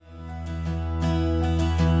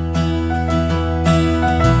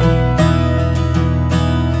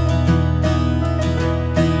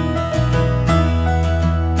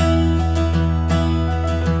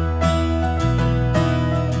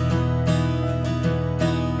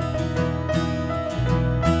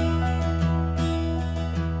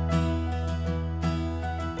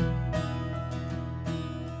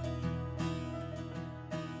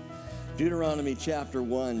Deuteronomy chapter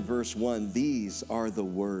 1, verse 1, these are the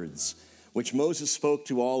words which Moses spoke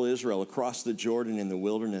to all Israel across the Jordan in the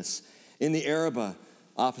wilderness, in the Arabah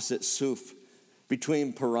opposite Suf,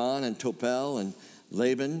 between Paran and Topel and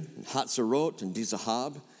Laban, and Hatzerot and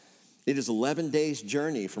Dizahab. It is 11 days'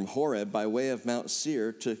 journey from Horeb by way of Mount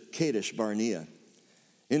Seir to Kadesh Barnea.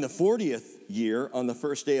 In the 40th year, on the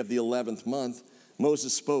first day of the 11th month,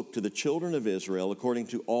 Moses spoke to the children of Israel according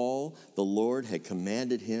to all the Lord had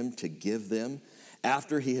commanded him to give them,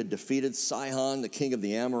 after he had defeated Sihon, the king of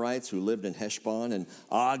the Amorites, who lived in Heshbon, and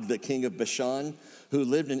Og, the king of Bashan, who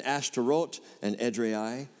lived in Ashtaroth and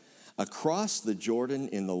Edrei. Across the Jordan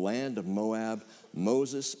in the land of Moab,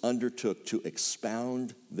 Moses undertook to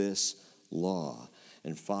expound this law.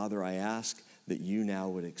 And Father, I ask that you now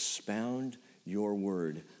would expound your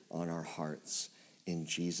word on our hearts. In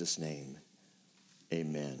Jesus' name,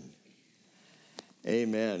 amen.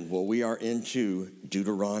 Amen. Well, we are into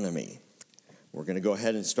Deuteronomy. We're going to go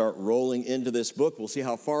ahead and start rolling into this book. We'll see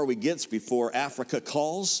how far we get before Africa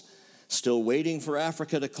calls. Still waiting for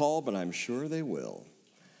Africa to call, but I'm sure they will.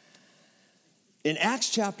 In Acts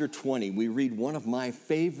chapter 20, we read one of my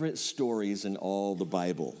favorite stories in all the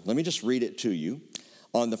Bible. Let me just read it to you.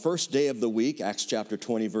 On the first day of the week, Acts chapter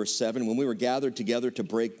 20, verse 7, when we were gathered together to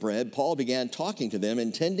break bread, Paul began talking to them,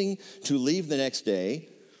 intending to leave the next day,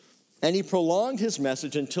 and he prolonged his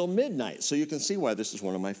message until midnight. So you can see why this is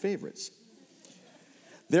one of my favorites.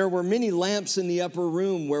 There were many lamps in the upper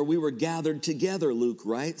room where we were gathered together, Luke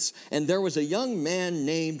writes, and there was a young man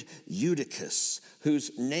named Eutychus,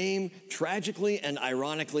 whose name tragically and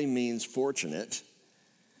ironically means fortunate,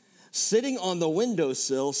 sitting on the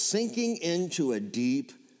windowsill, sinking into a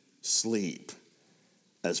deep sleep,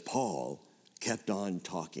 as Paul kept on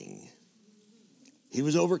talking. He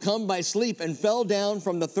was overcome by sleep and fell down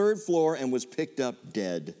from the third floor and was picked up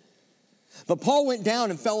dead. But Paul went down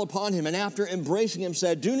and fell upon him, and after embracing him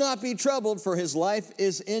said, "Do not be troubled, for his life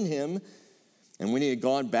is in him." And when he had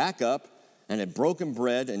gone back up and had broken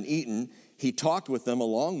bread and eaten, he talked with them a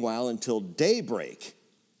long while until daybreak,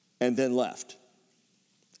 and then left.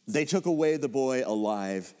 They took away the boy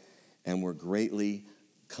alive and were greatly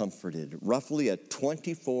comforted. Roughly a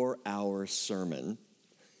 24-hour sermon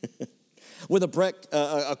with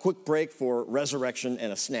a quick break for resurrection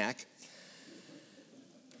and a snack.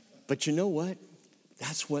 But you know what?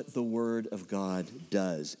 That's what the Word of God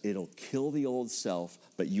does. It'll kill the old self,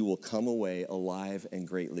 but you will come away alive and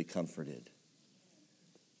greatly comforted.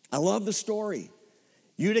 I love the story.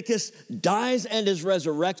 Eutychus dies and is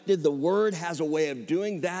resurrected. The Word has a way of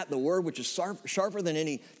doing that. The Word, which is sharper than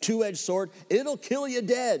any two-edged sword, it'll kill you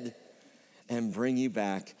dead and bring you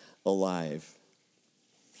back alive.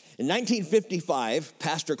 In 1955,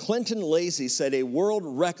 Pastor Clinton Lacey set a world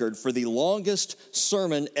record for the longest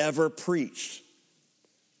sermon ever preached.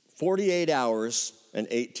 48 hours and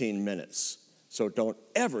 18 minutes. So don't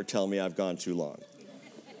ever tell me I've gone too long.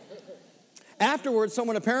 Afterwards,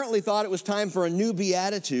 someone apparently thought it was time for a new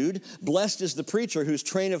beatitude. Blessed is the preacher whose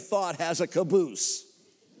train of thought has a caboose.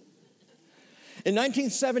 In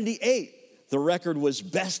 1978, the record was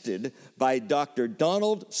bested by Dr.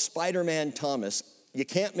 Donald Spiderman Thomas. You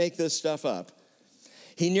can't make this stuff up.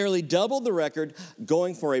 He nearly doubled the record,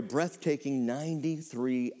 going for a breathtaking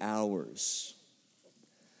 93 hours.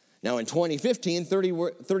 Now, in 2015,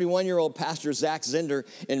 31-year-old Pastor Zach Zinder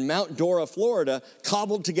in Mount Dora, Florida,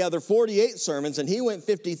 cobbled together 48 sermons, and he went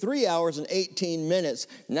 53 hours and 18 minutes.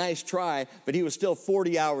 Nice try, but he was still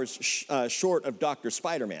 40 hours short of Dr.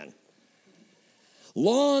 Spiderman.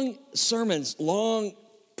 Long sermons, long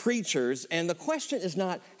preachers, and the question is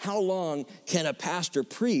not how long can a pastor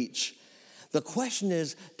preach. The question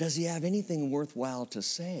is, does he have anything worthwhile to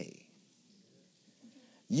say?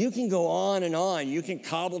 You can go on and on. You can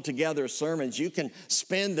cobble together sermons. You can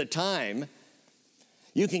spend the time.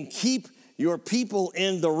 You can keep your people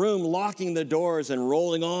in the room, locking the doors and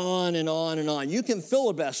rolling on and on and on. You can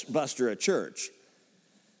filibuster a church.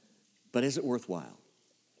 But is it worthwhile?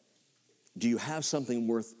 Do you have something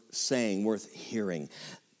worth saying, worth hearing?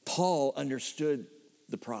 Paul understood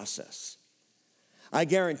the process. I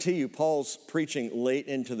guarantee you Paul's preaching late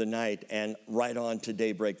into the night and right on to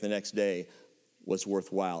daybreak the next day was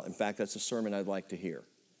worthwhile. In fact, that's a sermon I'd like to hear.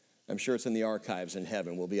 I'm sure it's in the archives in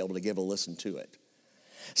heaven. We'll be able to give a listen to it.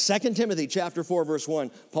 2 Timothy chapter 4, verse 1,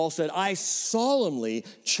 Paul said, "I solemnly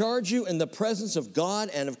charge you in the presence of God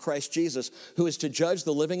and of Christ Jesus, who is to judge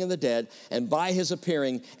the living and the dead, and by his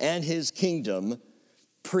appearing and his kingdom,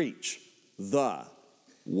 preach the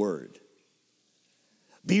word.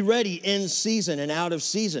 Be ready in season and out of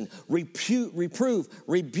season. Reprove,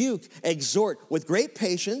 rebuke, exhort with great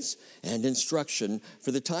patience and instruction,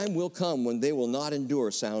 for the time will come when they will not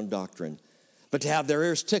endure sound doctrine, But to have their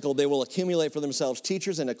ears tickled, they will accumulate for themselves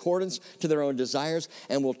teachers in accordance to their own desires,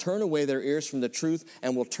 and will turn away their ears from the truth,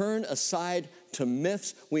 and will turn aside to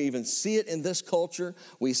myths. We even see it in this culture.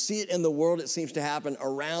 We see it in the world. It seems to happen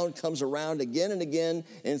comes around again and again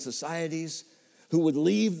in societies, who would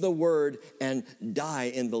leave the word and die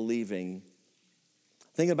in believing.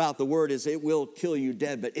 The thing about the word is it will kill you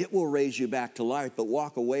dead, but it will raise you back to life. But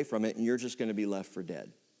walk away from it and you're just going to be left for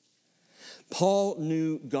dead. Paul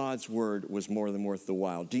knew God's word was more than worth the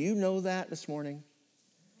while. Do you know that this morning?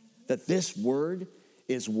 That this word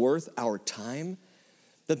is worth our time?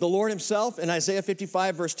 That the Lord himself in Isaiah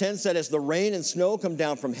 55 verse 10 said, as the rain and snow come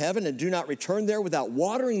down from heaven and do not return there without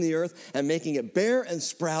watering the earth and making it bear and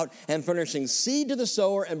sprout and furnishing seed to the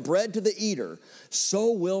sower and bread to the eater,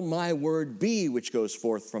 so will my word be which goes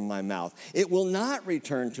forth from my mouth. It will not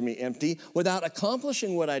return to me empty without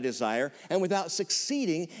accomplishing what I desire and without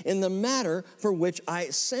succeeding in the matter for which I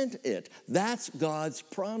sent it. That's God's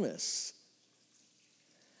promise.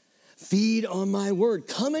 Feed on my word.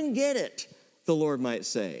 Come and get it, the Lord might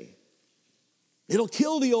say. It'll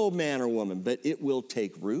kill the old man or woman, but it will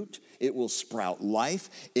take root. It will sprout life.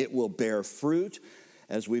 It will bear fruit,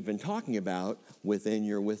 as we've been talking about, within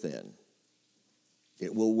your within.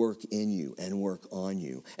 It will work in you and work on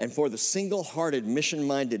you. And for the single-hearted,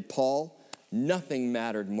 mission-minded Paul, nothing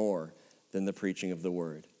mattered more than the preaching of the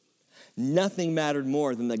word. Nothing mattered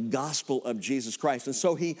more than the gospel of Jesus Christ. And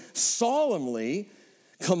so he solemnly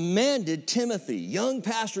commanded Timothy, young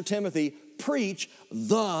pastor Timothy, preach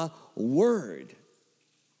the word.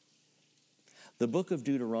 The book of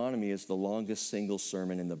Deuteronomy is the longest single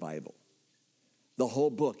sermon in the Bible. The whole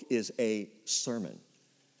book is a sermon.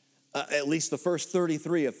 At least the first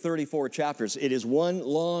 33 of 34 chapters. It is one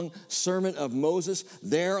long sermon of Moses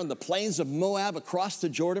there on the plains of Moab across the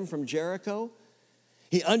Jordan from Jericho.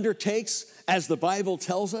 He undertakes, as the Bible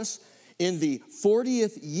tells us, in the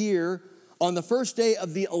 40th year on the first day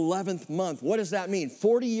of the 11th month. What does that mean?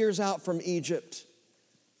 40 years out from Egypt.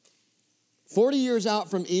 40 years out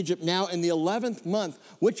from Egypt now in the 11th month,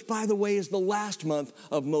 which, by the way, is the last month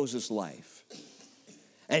of Moses' life.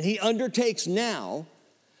 And he undertakes now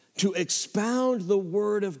to expound the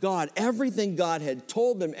word of God, everything God had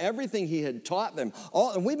told them, everything he had taught them.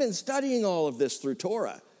 And we've been studying all of this through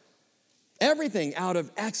Torah. Everything out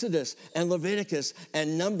of Exodus and Leviticus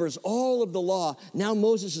and Numbers, all of the law. Now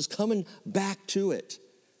Moses is coming back to it.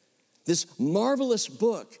 This marvelous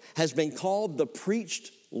book has been called the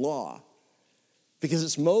preached law because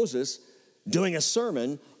it's Moses doing a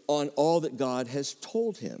sermon on all that God has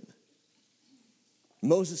told him.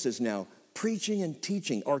 Moses is now preaching and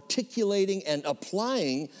teaching, articulating and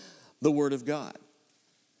applying the word of God.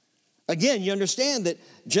 Again, you understand that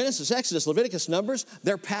Genesis, Exodus, Leviticus, Numbers,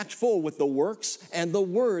 they're packed full with the works and the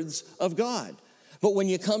words of God. But when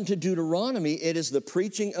you come to Deuteronomy, it is the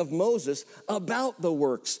preaching of Moses about the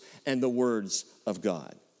works and the words of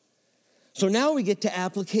God. So now we get to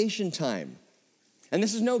application time. And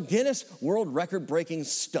this is no Guinness World Record-breaking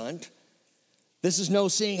stunt. This is no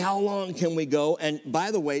seeing how long can we go. And by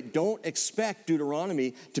the way, don't expect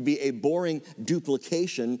Deuteronomy to be a boring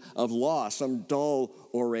duplication of law, some dull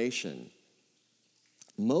oration.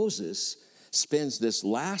 Moses spends this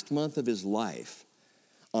last month of his life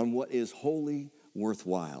on what is wholly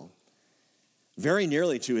worthwhile, very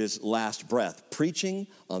nearly to his last breath, preaching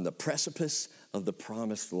on the precipice of the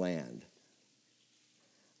promised land.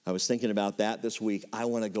 I was thinking about that this week. I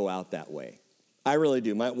want to go out that way. I really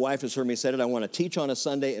do. My wife has heard me say it. I want to teach on a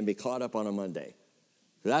Sunday and be caught up on a Monday.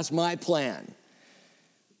 That's my plan.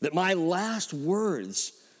 That my last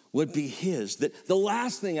words would be his. That the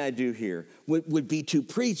last thing I do here would be to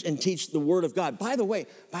preach and teach the word of God. By the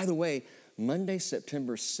way, Monday,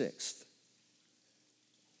 September 6th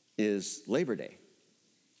is Labor Day.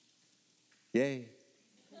 Yay.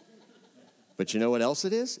 But you know what else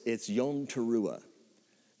it is? It's Yom Teruah.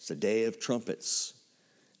 It's a day of trumpets.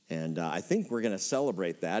 And I think we're going to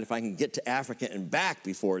celebrate that if I can get to Africa and back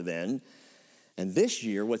before then. And this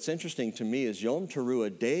year, what's interesting to me is Yom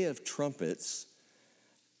Teruah, Day of Trumpets,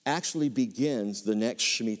 actually begins the next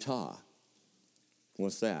Shemitah.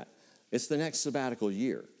 What's that? It's the next sabbatical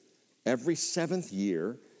year. Every 7th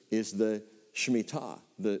year is the Shemitah,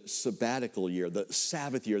 the sabbatical year, the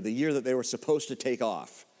Sabbath year, the year that they were supposed to take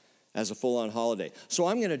off as a full-on holiday. So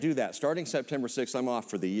I'm going to do that. Starting September 6th, I'm off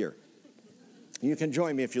for the year. You can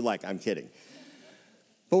join me if you like. I'm kidding.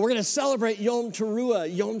 But we're going to celebrate Yom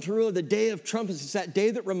Teruah, the Day of Trumpets. It's that day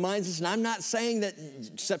that reminds us, and I'm not saying that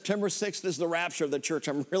September 6th is the rapture of the church.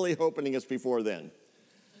 I'm really hoping it's before then.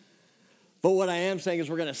 But what I am saying is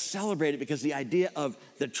we're going to celebrate it because the idea of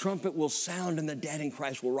the trumpet will sound and the dead in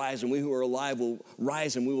Christ will rise, and we who are alive will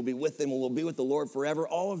rise and we will be with them and we'll be with the Lord forever.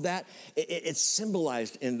 All of that, it's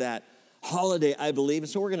symbolized in that holiday, I believe. And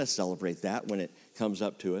so we're going to celebrate that when it comes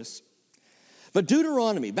up to us. But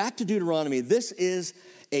Deuteronomy, back to Deuteronomy, this is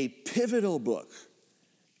a pivotal book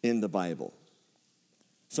in the Bible.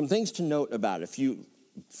 Some things to note about it, a few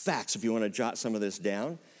facts if you want to jot some of this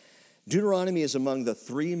down. Deuteronomy is among the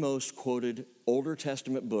 3 most quoted Older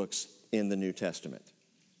Testament books in the New Testament.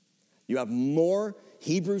 You have more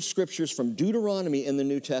Hebrew scriptures from Deuteronomy in the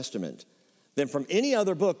New Testament than from any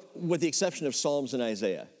other book, with the exception of Psalms and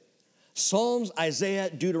Isaiah. Psalms, Isaiah,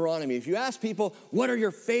 Deuteronomy. If you ask people, what are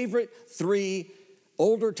your favorite 3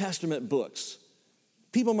 Older Testament books?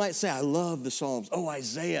 People might say, I love the Psalms. Oh,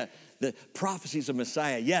 Isaiah, the prophecies of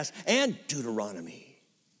Messiah, yes, and Deuteronomy.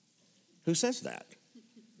 Who says that?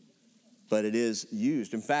 But it is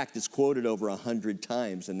used. In fact, it's quoted over 100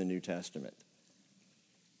 times in the New Testament.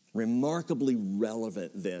 Remarkably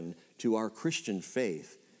relevant, then, to our Christian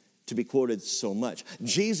faith to be quoted so much.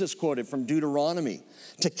 Jesus quoted from Deuteronomy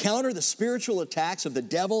to counter the spiritual attacks of the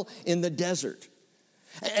devil in the desert.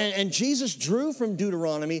 And Jesus drew from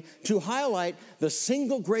Deuteronomy to highlight the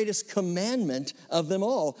single greatest commandment of them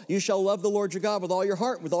all. You shall love the Lord your God with all your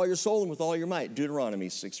heart, with all your soul, and with all your might. Deuteronomy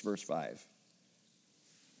 6, verse 5.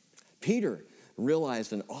 Peter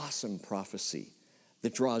realized an awesome prophecy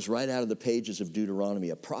that draws right out of the pages of Deuteronomy,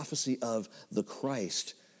 a prophecy of the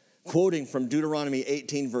Christ. Quoting from Deuteronomy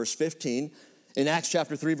 18, verse 15, in Acts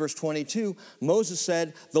chapter 3, verse 22, Moses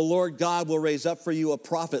said, the Lord God will raise up for you a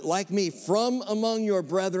prophet like me from among your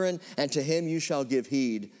brethren, and to him you shall give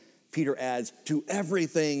heed. Peter adds, to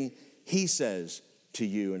everything he says to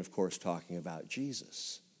you, and of course talking about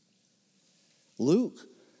Jesus. Luke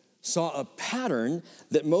saw a pattern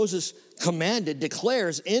that Moses commanded,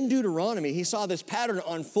 declares in Deuteronomy. He saw this pattern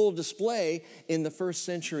on full display in the first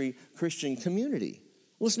century Christian community.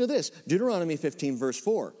 Listen to this, Deuteronomy 15, verse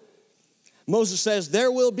 4. Moses says,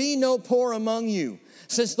 there will be no poor among you,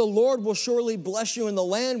 since the Lord will surely bless you in the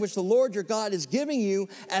land which the Lord your God is giving you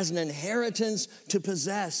as an inheritance to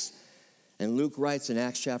possess. And Luke writes in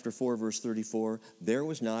Acts chapter 4, verse 34, there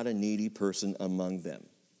was not a needy person among them.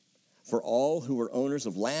 For all who were owners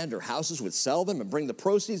of land or houses would sell them and bring the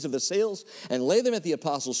proceeds of the sales and lay them at the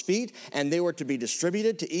apostles' feet, and they were to be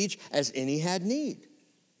distributed to each as any had need.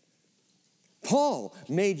 Paul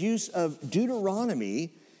made use of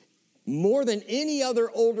Deuteronomy more than any other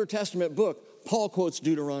Older Testament book. Paul quotes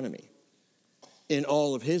Deuteronomy in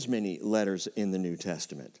all of his many letters in the New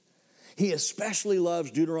Testament. He especially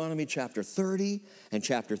loves Deuteronomy chapter 30 and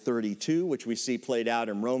chapter 32, which we see played out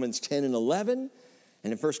in Romans 10 and 11,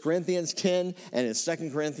 and in 1 Corinthians 10 and in 2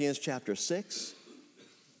 Corinthians chapter 6.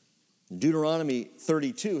 Deuteronomy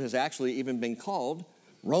 32 has actually even been called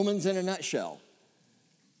Romans in a nutshell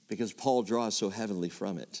because Paul draws so heavily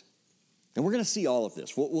from it. And we're going to see all of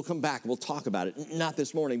this. We'll come back and we'll talk about it, not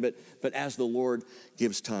this morning, but as the Lord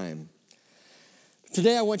gives time.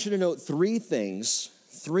 Today I want you to note three things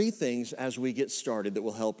as we get started that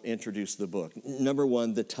will help introduce the book. Number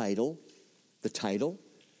one, the title.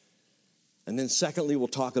 And then secondly, we'll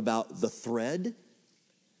talk about the thread.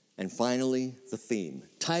 And finally, the theme.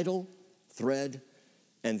 Title, thread,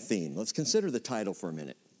 and theme. Let's consider the title for a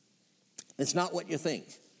minute. It's not what you think.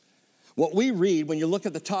 What we read, when you look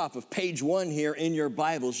at the top of page 1 here in your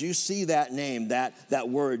Bibles, you see that name, that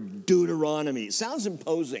word, Deuteronomy. It sounds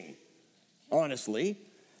imposing, honestly.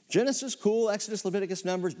 Genesis, cool. Exodus, Leviticus,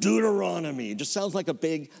 Numbers, Deuteronomy. It just sounds like a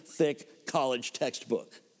big, thick college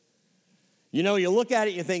textbook. You know, you look at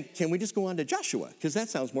it, you think, can we just go on to Joshua? Because that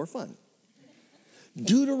sounds more fun.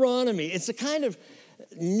 Deuteronomy, it's a kind of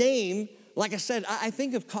name. Like I said, I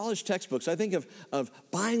think of college textbooks. I think of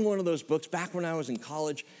buying one of those books back when I was in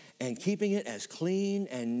college and keeping it as clean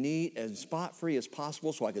and neat and spot-free as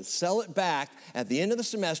possible so I could sell it back at the end of the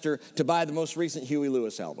semester to buy the most recent Huey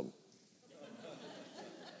Lewis album.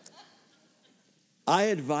 I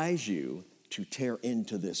advise you to tear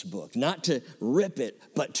into this book, not to rip it,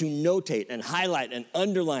 but to notate and highlight and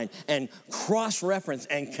underline and cross-reference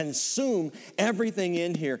and consume everything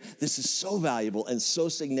in here. This is so valuable and so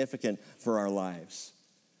significant for our lives.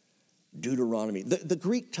 Deuteronomy, the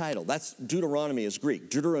Greek title, that's Deuteronomy is Greek,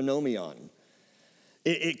 Deuteronomion.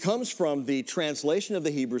 It comes from the translation of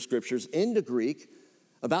the Hebrew Scriptures into Greek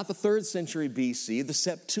about the 3rd century BC, the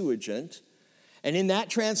Septuagint. And in that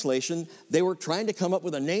translation, they were trying to come up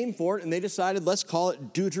with a name for it, and they decided, let's call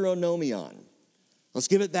it Deuteronomion. Let's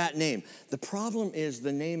give it that name. The problem is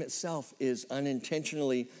the name itself is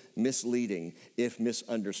unintentionally misleading if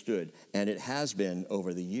misunderstood, and it has been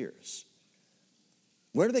over the years.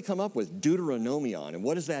 Where do they come up with Deuteronomy on? And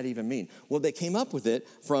what does that even mean? Well, they came up with it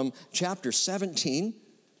from chapter 17,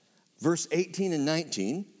 verse 18 and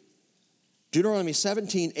 19. Deuteronomy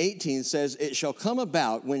 17:18 says, it shall come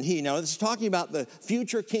about when he, now this is talking about the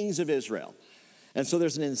future kings of Israel. And so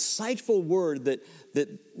there's an insightful word that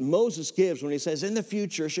Moses gives when he says, in the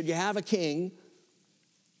future, should you have a king,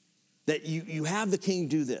 that you have the king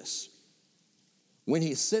do this. When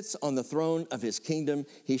he sits on the throne of his kingdom,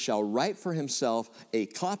 he shall write for himself a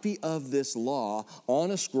copy of this law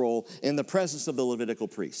on a scroll in the presence of the Levitical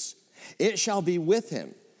priests. It shall be with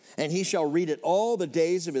him, and he shall read it all the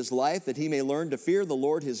days of his life, that he may learn to fear the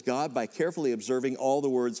Lord his God by carefully observing all the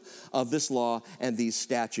words of this law and these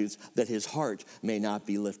statutes, that his heart may not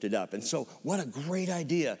be lifted up. And so, what a great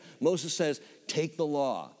idea. Moses says, take the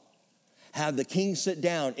law, have the king sit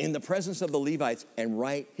down in the presence of the Levites and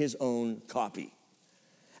write his own copy.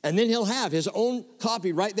 And then he'll have his own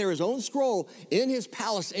copy right there, his own scroll in his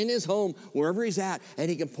palace, in his home, wherever he's at, and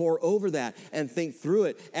he can pore over that and think through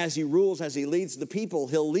it as he rules, as he leads the people.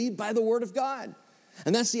 He'll lead by the word of God.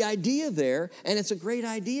 And that's the idea there, and it's a great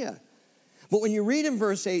idea. But when you read in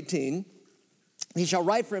verse 18, he shall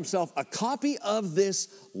write for himself a copy of this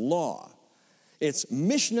law. It's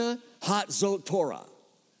Mishnah Hatzot Torah.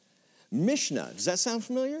 Mishnah, does that sound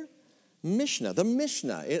familiar? Mishnah, the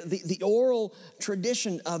Mishnah, the oral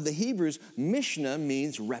tradition of the Hebrews. Mishnah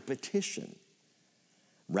means repetition.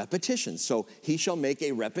 Repetition. So he shall make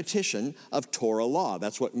a repetition of Torah law.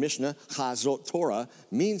 That's what Mishnah Hazot Torah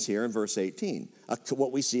means here in verse 18.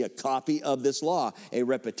 What we see, a copy of this law, a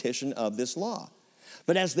repetition of this law.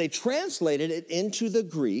 But as they translated it into the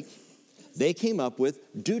Greek, they came up with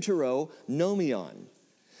Deuteronomion.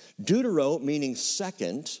 Deutero meaning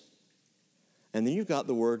second. And then you've got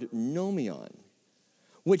the word nomion,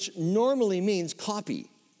 which normally means copy,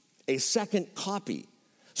 a second copy.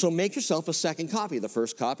 So make yourself a second copy. The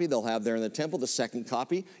first copy they'll have there in the temple, the second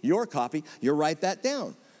copy, you write that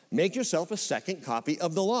down. Make yourself a second copy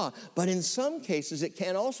of the law. But in some cases, it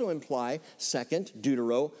can also imply second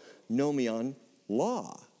Deuteronomion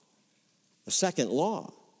law, a second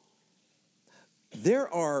law. There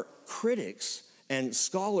are critics and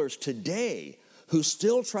scholars today who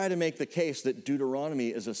still try to make the case that Deuteronomy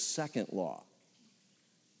is a second law,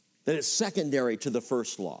 that it's secondary to the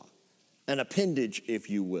first law, an appendage, if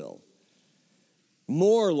you will.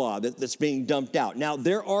 More law that's being dumped out. Now,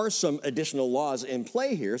 there are some additional laws in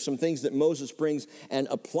play here, some things that Moses brings and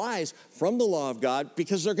applies from the law of God,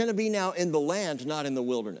 because they're going to be now in the land, not in the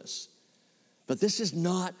wilderness. But this is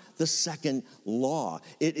not the second law.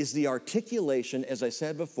 It is the articulation, as I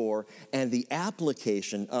said before, and the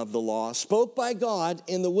application of the law spoke by God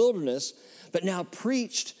in the wilderness, but now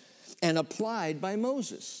preached and applied by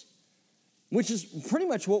Moses, which is pretty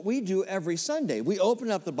much what we do every Sunday. We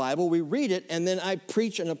open up the Bible, we read it, and then I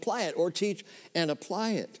preach and apply it, or teach and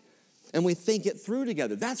apply it. And we think it through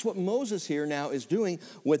together. That's what Moses here now is doing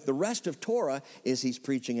with the rest of Torah, is he's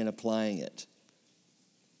preaching and applying it.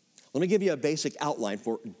 Let me give you a basic outline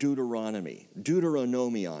for Deuteronomy,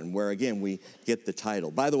 Deuteronomion, where again we get the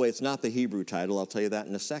title. By the way, it's not the Hebrew title. I'll tell you that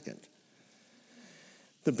in a second.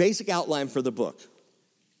 The basic outline for the book,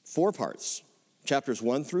 4 parts, chapters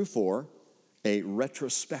 1 through 4, a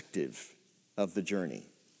retrospective of the journey.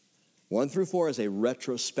 1 through 4 is a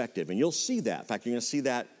retrospective, and you'll see that. In fact, you're going to see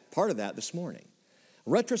that part of that this morning.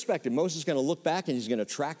 Retrospective, Moses is going to look back and he's going to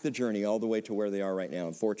track the journey all the way to where they are right now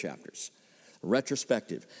in 4 chapters.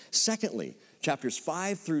 Retrospective. Secondly, chapters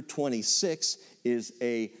 5 through 26 is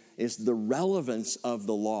the relevance of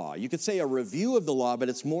the law. You could say a review of the law, but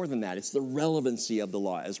it's more than that. It's the relevancy of the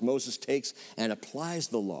law as Moses takes and applies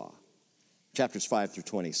the law. Chapters 5 through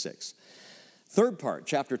 26. Third part,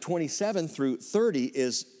 chapter 27 through 30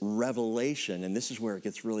 is revelation, and this is where it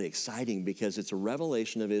gets really exciting because it's a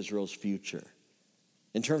revelation of Israel's future.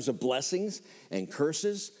 In terms of blessings and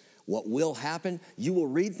curses, what will happen, you will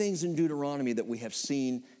read things in Deuteronomy that we have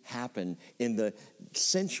seen happen in the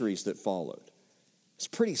centuries that followed. It's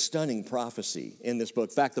pretty stunning prophecy in this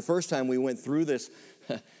book. In fact, the first time we went through this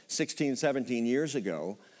 16, 17 years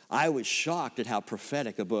ago, I was shocked at how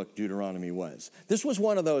prophetic a book Deuteronomy was. This was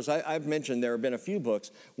one of those, I've mentioned there have been a few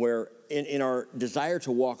books where in our desire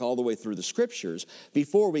to walk all the way through the scriptures,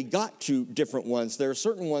 before we got to different ones, there are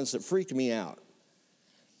certain ones that freaked me out.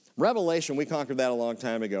 Revelation, we conquered that a long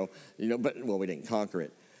time ago, but we didn't conquer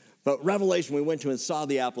it. But Revelation, we went to and saw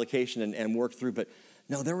the application and worked through. But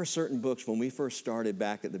no, there were certain books when we first started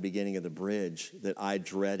back at the beginning of the bridge that I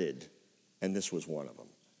dreaded, and this was one of them.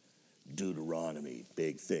 Deuteronomy,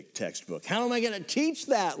 big, thick textbook. How am I going to teach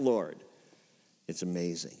that, Lord? It's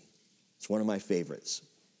amazing. It's one of my favorites.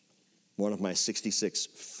 One of my 66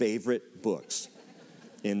 favorite books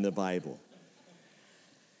in the Bible.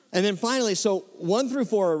 And then finally, so 1 through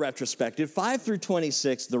 4 are retrospective, 5 through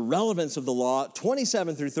 26, the relevance of the law,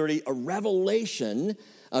 27 through 30, a revelation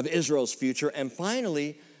of Israel's future, and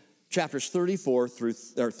finally, chapters 31 through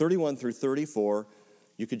 34,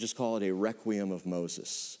 you could just call it a requiem of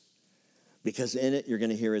Moses, because in it you're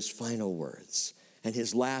going to hear his final words and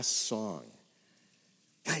his last song.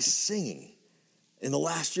 Guy's singing in the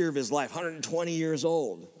last year of his life, 120 years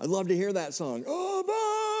old. I'd love to hear that song. Oh,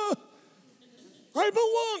 I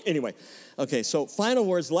belong. Anyway, okay, so final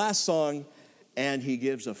words, last song, and he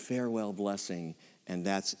gives a farewell blessing, and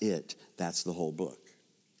that's it. That's the whole book.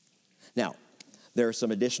 Now, there are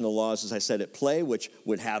some additional laws, as I said, at play, which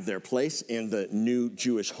would have their place in the new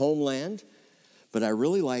Jewish homeland, but I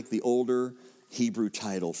really like the older Hebrew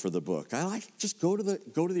title for the book. I like just go to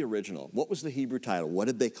the original. What was the Hebrew title? What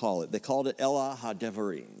did they call it? They called it Elah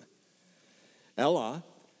HaDevarim. Elah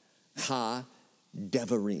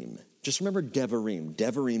HaDevarim. Just remember Devarim.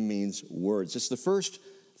 Devarim means words. It's the first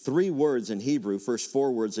 3 words in Hebrew, first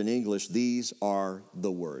 4 words in English. These are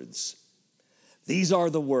the words. These are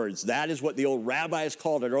the words. That is what the old rabbis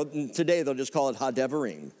called it. Or today they'll just call it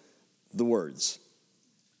HaDevarim, the words.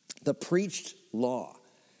 The preached law.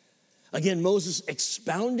 Again, Moses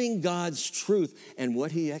expounding God's truth, and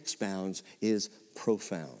what he expounds is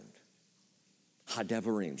profound.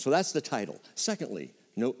 HaDevarim. So that's the title. Secondly,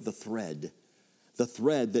 note the thread. The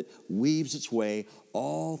thread that weaves its way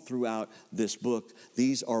all throughout this book.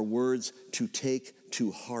 These are words to take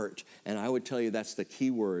to heart. And I would tell you that's the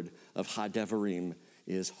key word of HaDevarim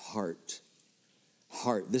is heart.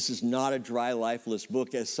 Heart. This is not a dry, lifeless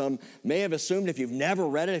book, as some may have assumed if you've never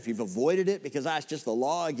read it, if you've avoided it, because it's just the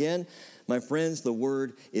law again. My friends, the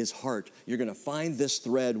word is heart. You're going to find this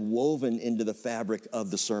thread woven into the fabric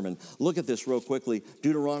of the sermon. Look at this real quickly.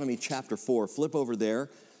 Deuteronomy chapter 4. Flip over there.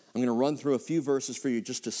 I'm going to run through a few verses for you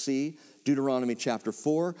just to see. Deuteronomy chapter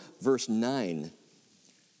 4, verse 9.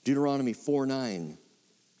 Deuteronomy 4:9.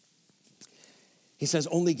 He says,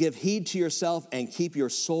 only give heed to yourself and keep your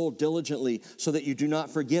soul diligently so that you do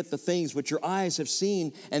not forget the things which your eyes have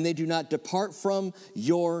seen and they do not depart from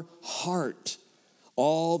your heart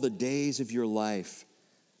all the days of your life,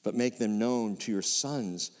 but make them known to your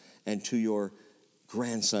sons and to your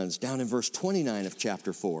grandsons. Down in verse 29 of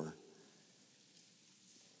chapter 4.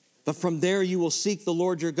 But from there you will seek the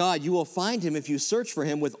Lord your God. You will find him if you search for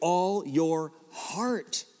him with all your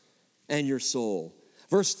heart and your soul.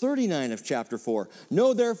 Verse 39 of chapter 4.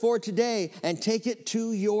 Know therefore today and take it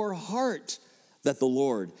to your heart that the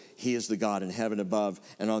Lord, he is the God in heaven above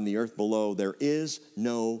and on the earth below. There is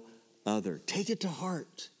no other. Take it to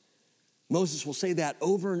heart. Moses will say that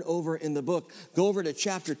over and over in the book. Go over to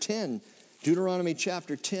chapter 10, Deuteronomy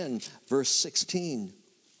chapter 10, verse 16.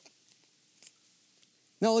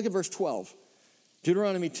 Now look at verse 12.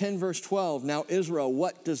 Deuteronomy 10, verse 12. Now, Israel,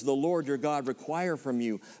 what does the Lord your God require from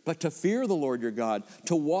you? But to fear the Lord your God,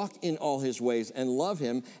 to walk in all his ways and love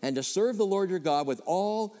him, and to serve the Lord your God with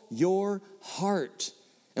all your heart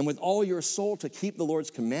and with all your soul, to keep the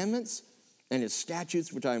Lord's commandments and his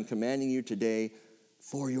statutes, which I am commanding you today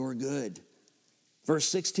for your good. Verse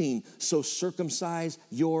 16. So circumcise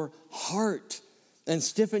your heart and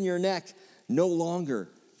stiffen your neck no longer.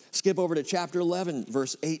 Skip over to chapter 11,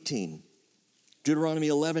 verse 18. Deuteronomy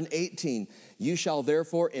 11:18. You shall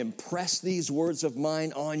therefore impress these words of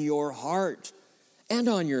mine on your heart and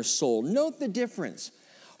on your soul. Note the difference.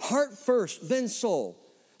 Heart first, then soul.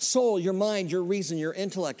 Soul, your mind, your reason, your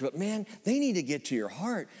intellect. But man, they need to get to your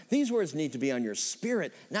heart. These words need to be on your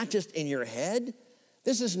spirit, not just in your head.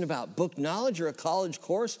 This isn't about book knowledge or a college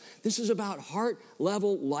course. This is about heart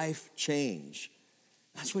level life change.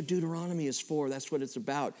 That's what Deuteronomy is for. That's what it's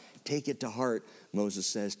about. Take it to heart, Moses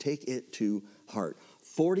says. Take it to heart.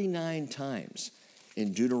 49 times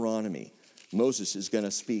in Deuteronomy, Moses is going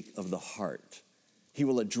to speak of the heart. He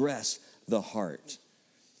will address the heart.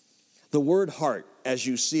 The word heart, as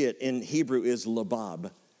you see it in Hebrew, is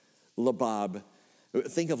labab. Labab.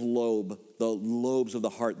 Think of lobe, the lobes of the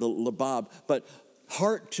heart, the labab. But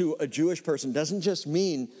heart to a Jewish person doesn't just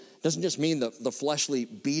mean the fleshly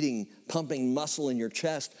beating, pumping muscle in your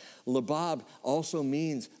chest. Labab also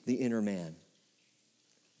means the inner man,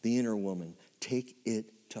 the inner woman. Take it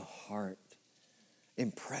to heart.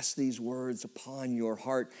 Impress these words upon your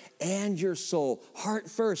heart and your soul. Heart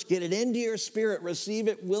first. Get it into your spirit. Receive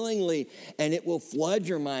it willingly, and it will flood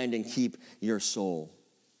your mind and keep your soul.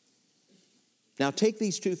 Now take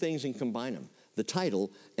these two things and combine them, the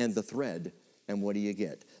title and the thread, and what do you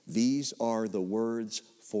get? These are the words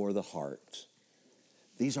for the heart.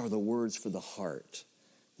 These are the words for the heart.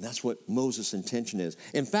 And that's what Moses' intention is.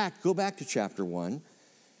 In fact, go back to chapter 1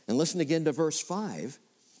 and listen again to verse 5.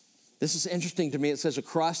 This is interesting to me. It says,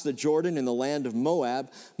 across the Jordan in the land of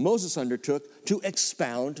Moab, Moses undertook to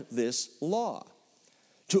expound this law.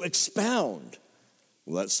 To expound.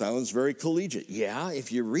 Well, that sounds very collegiate. Yeah,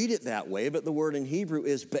 if you read it that way, but the word in Hebrew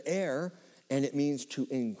is be'er, and it means to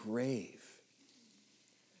engrave.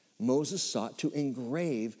 Moses sought to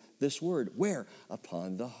engrave this word. Where?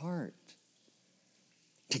 Upon the heart.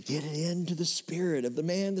 To get it into the spirit of the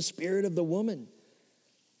man, the spirit of the woman.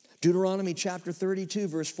 Deuteronomy chapter 32,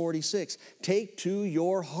 verse 46. Take to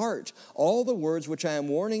your heart all the words which I am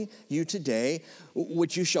warning you today,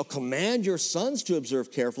 which you shall command your sons to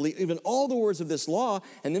observe carefully, even all the words of this law.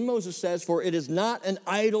 And then Moses says, for it is not an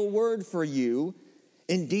idle word for you.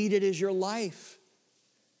 Indeed, it is your life.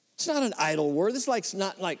 It's not an idle word. This is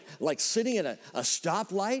not like sitting at a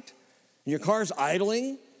stoplight and your car's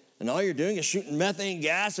idling and all you're doing is shooting methane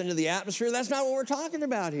gas into the atmosphere. That's not what we're talking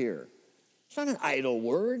about here. It's not an idle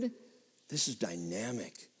word. This is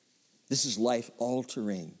dynamic. This is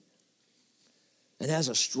life-altering. And as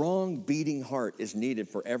a strong beating heart is needed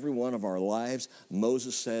for every one of our lives,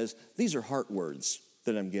 Moses says, these are heart words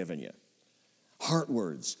that I'm giving you. Heart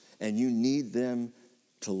words, and you need them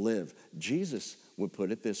to live. Jesus would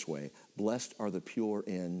put it this way, blessed are the pure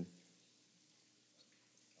in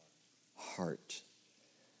heart.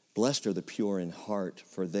 Blessed are the pure in heart,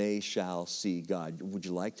 for they shall see God. Would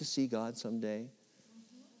you like to see God someday?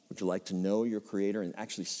 Would you like to know your Creator and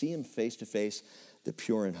actually see Him face to face? The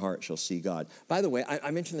pure in heart shall see God. By the way,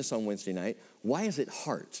 I mentioned this on Wednesday night. Why is it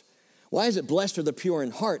heart? Why is it blessed are the pure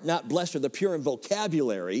in heart, not blessed are the pure in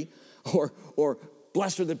vocabulary, or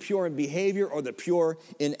blessed are the pure in behavior, or the pure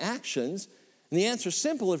in actions? And the answer is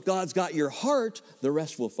simple. If God's got your heart, the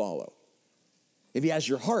rest will follow. If He has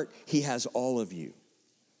your heart, He has all of you.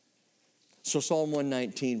 So Psalm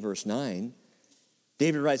 119, verse 9,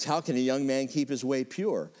 David writes, how can a young man keep his way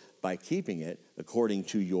pure? By keeping it according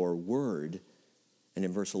to your word. And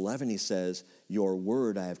in verse 11 he says, your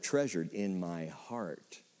word I have treasured in my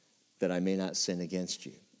heart, that I may not sin against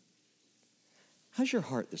you. How's your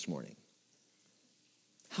heart this morning?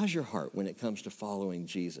 How's your heart when it comes to following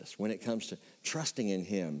Jesus, when it comes to trusting in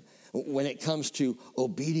Him, when it comes to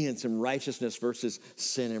obedience and righteousness versus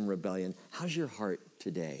sin and rebellion? How's your heart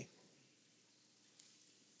today?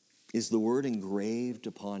 Is the word engraved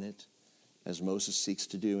upon it, as Moses seeks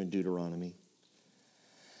to do in Deuteronomy?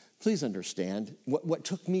 Please understand, what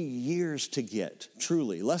took me years to get,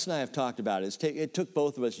 truly, Les and I have talked about it, it took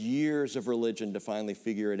both of us years of religion to finally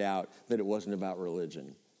figure it out that it wasn't about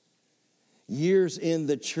religion. Years in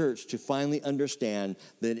the church to finally understand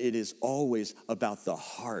that it is always about the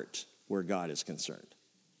heart where God is concerned.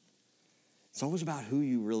 It's always about who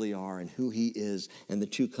you really are and who He is and the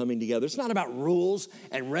two coming together. It's not about rules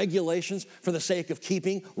and regulations for the sake of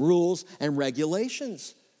keeping rules and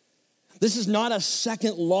regulations. This is not a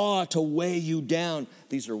second law to weigh you down.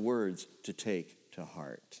 These are words to take to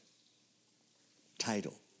heart.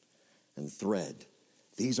 Title and thread.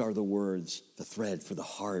 These are the words, the thread for the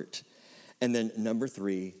heart. And then number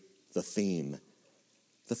 3, the theme.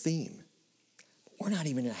 The theme. We're not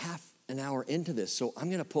even half an hour into this, so I'm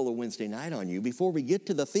going to pull a Wednesday night on you. Before we get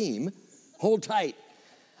to the theme, hold tight.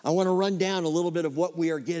 I want to run down a little bit of what we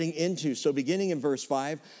are getting into. So beginning in verse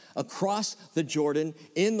 5, across the Jordan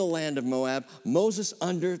in the land of Moab, Moses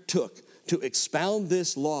undertook to expound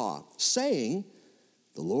this law, saying,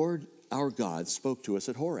 the Lord our God spoke to us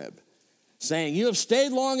at Horeb, saying, you have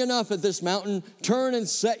stayed long enough at this mountain. Turn and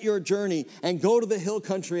set your journey and go to the hill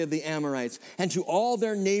country of the Amorites and to all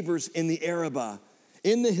their neighbors in the Arabah,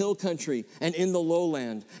 in the hill country and in the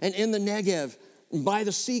lowland and in the Negev, by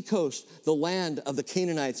the seacoast, the land of the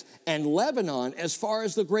Canaanites, and Lebanon, as far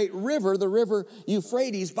as the great river, the river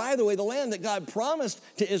Euphrates. By the way, the land that God promised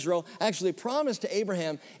to Israel, actually promised to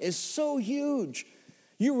Abraham, is so huge.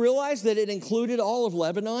 You realize that it included all of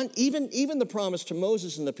Lebanon, even the promise to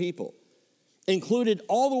Moses and the people, included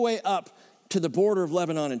all the way up to the border of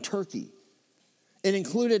Lebanon and Turkey. It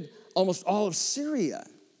included almost all of Syria,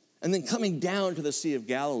 and then coming down to the Sea of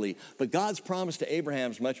Galilee. But God's promise to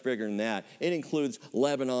Abraham is much bigger than that. It includes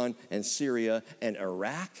Lebanon and Syria and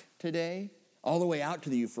Iraq today, all the way out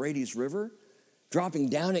to the Euphrates River, dropping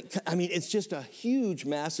down. It's just a huge,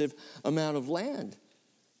 massive amount of land.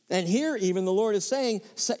 And here even the Lord is saying,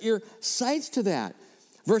 set your sights to that.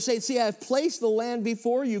 Verse 8, see, I have placed the land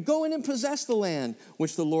before you. Go in and possess the land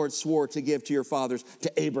which the Lord swore to give to your fathers,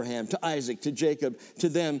 to Abraham, to Isaac, to Jacob, to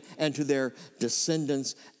them, and to their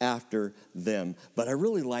descendants after them. But I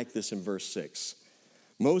really like this in verse 6.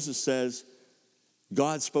 Moses says,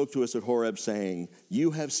 God spoke to us at Horeb saying,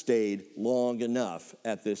 you have stayed long enough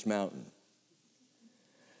at this mountain.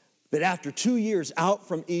 But after 2 years out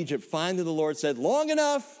from Egypt, finally the Lord said, long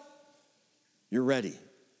enough. You're ready.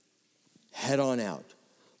 Head on out.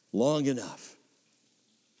 Long enough.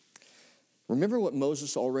 Remember what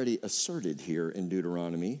Moses already asserted here in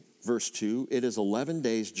Deuteronomy. Verse 2, it is 11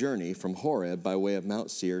 days' journey from Horeb by way of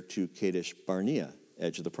Mount Seir to Kadesh Barnea,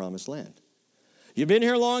 edge of the promised land. You've been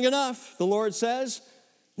here long enough, the Lord says.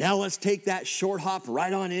 Now let's take that short hop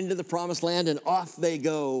right on into the promised land, and off they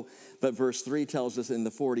go. But verse 3 tells us in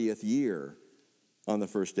the 40th year, on the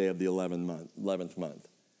first day of the 11th month.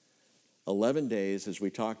 11 days, as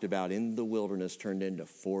we talked about, in the wilderness turned into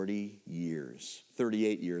 40 years.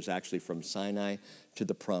 38 years, actually, from Sinai to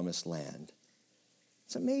the promised land.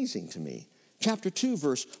 It's amazing to me. Chapter 2,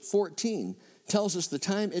 verse 14 tells us the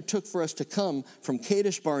time it took for us to come from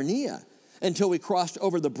Kadesh Barnea until we crossed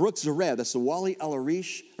over the brook Zered, that's the Wadi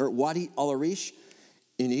al-Arish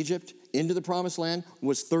in Egypt, into the promised land,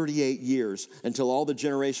 was 38 years, until all the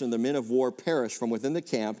generation of the men of war perished from within the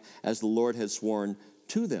camp as the Lord had sworn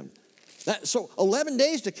to them. So 11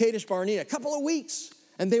 days to Kadesh Barnea, a couple of weeks,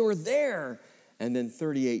 and they were there. And then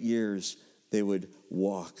 38 years they would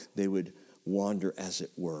walk, they would wander as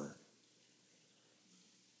it were.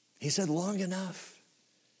 He said long enough,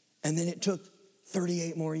 and then it took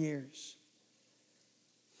 38 more years.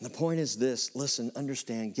 The point is this, listen,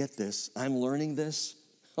 understand, get this. I'm learning this.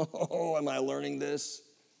 Oh, am I learning this?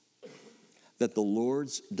 That the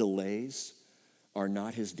Lord's delays are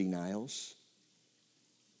not his denials.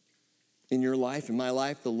 In your life, in my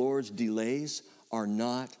life, the Lord's delays are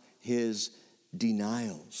not his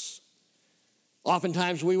denials.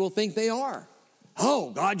 Oftentimes we will think they are.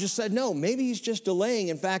 Oh, God just said no. Maybe he's just delaying.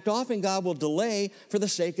 In fact, often God will delay for the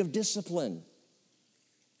sake of discipline.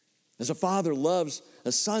 As a father loves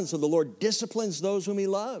a son, so the Lord disciplines those whom he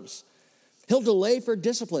loves. He'll delay for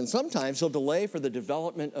discipline. Sometimes he'll delay for the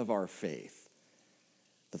development of our faith.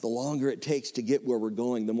 That the longer it takes to get where we're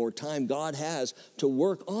going, the more time God has to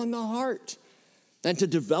work on the heart and to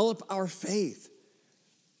develop our faith.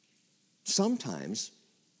 Sometimes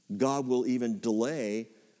God will even delay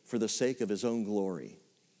for the sake of his own glory,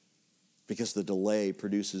 because the delay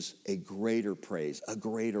produces a greater praise, a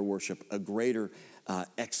greater worship, a greater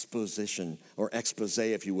exposition, or expose,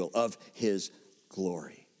 if you will, of his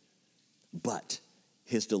glory. But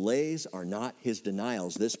his delays are not his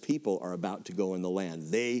denials. This people are about to go in the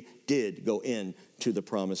land. They did go into the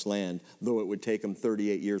promised land, though it would take them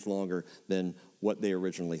 38 years longer than what they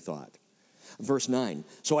originally thought. Verse 9,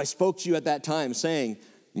 so I spoke to you at that time saying,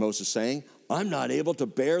 Moses saying, I'm not able to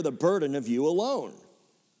bear the burden of you alone.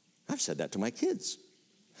 I've said that to my kids.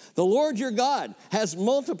 The Lord your God has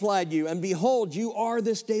multiplied you, and behold, you are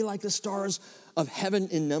this day like the stars of heaven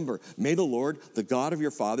in number. May the Lord, the God of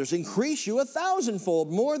your fathers, increase you 1,000-fold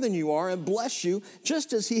more than you are and bless you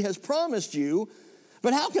just as he has promised you.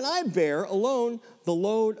 But how can I bear alone the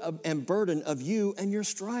load and burden of you and your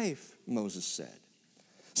strife? Moses said.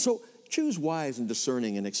 So choose wise and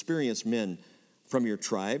discerning and experienced men from your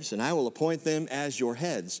tribes, and I will appoint them as your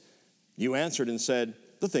heads. You answered and said,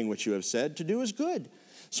 the thing which you have said to do is good.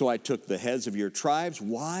 So I took the heads of your tribes,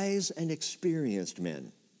 wise and experienced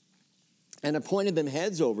men, and appointed them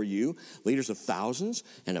heads over you, leaders of thousands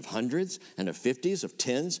and of hundreds and of fifties, of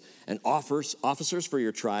tens, and officers for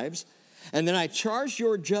your tribes. And then I charged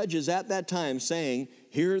your judges at that time, saying,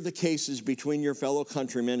 hear the cases between your fellow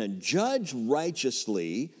countrymen, and judge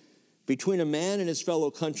righteously between a man and his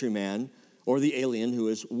fellow countryman, or the alien who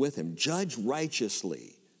is with him. Judge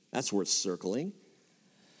righteously. That's worth circling.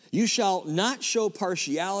 You shall not show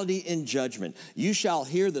partiality in judgment. You shall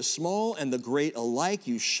hear the small and the great alike.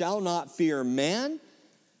 You shall not fear man,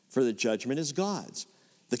 for the judgment is God's.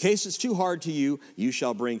 The case is too hard to you, you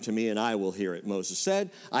shall bring to me, and I will hear it. Moses said,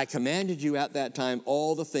 I commanded you at that time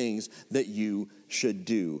all the things that you should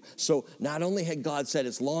do. So not only had God said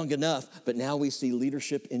it's long enough, but now we see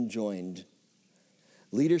leadership enjoined.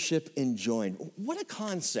 Leadership enjoined. What a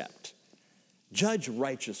concept. Judge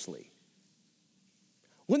righteously.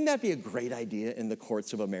 Wouldn't that be a great idea in the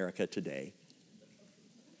courts of America today?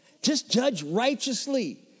 Just judge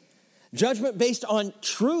righteously. Judgment based on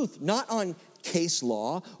truth, not on case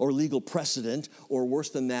law or legal precedent, or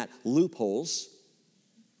worse than that, loopholes.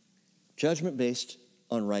 Judgment based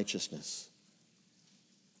on righteousness.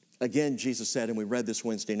 Again, Jesus said, and we read this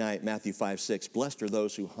Wednesday night, Matthew 5:6, blessed are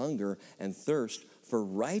those who hunger and thirst for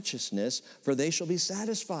righteousness, for they shall be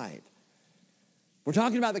satisfied. We're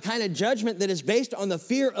talking about the kind of judgment that is based on the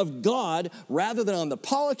fear of God rather than on the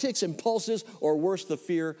politics, impulses, or worse, the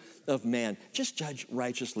fear of man. Just judge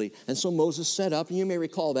righteously. And so Moses set up, and you may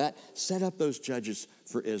recall that, set up those judges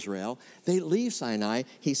for Israel. They leave Sinai.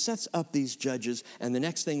 He sets up these judges, and the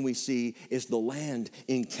next thing we see is the land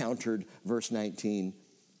encountered, verse 19.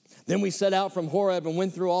 Then we set out from Horeb and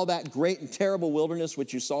went through all that great and terrible wilderness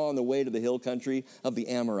which you saw on the way to the hill country of the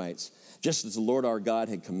Amorites, just as the Lord our God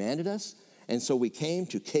had commanded us. And so we came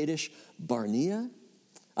to Kadesh Barnea.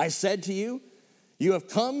 I said to you, you have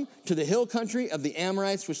come to the hill country of the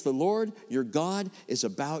Amorites, which the Lord your God is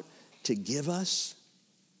about to give us.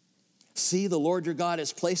 See, the Lord your God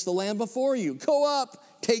has placed the land before you. Go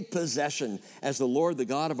up, take possession, as the Lord, the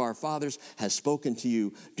God of our fathers, has spoken to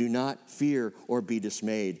you. Do not fear or be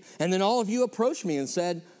dismayed. And then all of you approached me and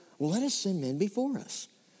said, well, let us send men before us,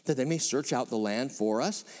 that they may search out the land for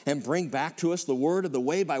us and bring back to us the word of the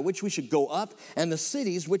way by which we should go up and the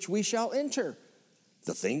cities which we shall enter.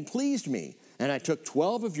 The thing pleased me, and I took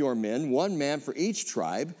 12 of your men, 1 man for each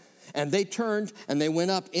tribe, and they turned and they went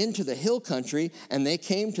up into the hill country, and they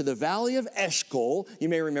came to the valley of Eshcol. You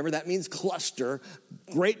may remember that means cluster,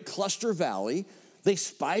 great cluster valley. They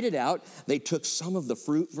spied it out. They took some of the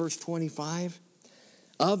fruit, verse 25,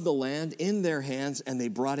 of the land in their hands, and they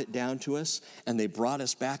brought it down to us, and they brought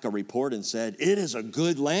us back a report and said, it is a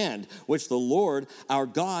good land, which the Lord our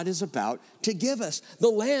God is about to give us. The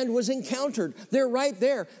land was encountered. They're right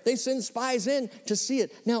there. They send spies in to see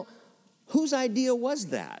it. Now, whose idea was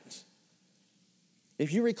that?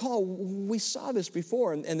 If you recall, we saw this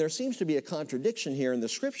before, and there seems to be a contradiction here in the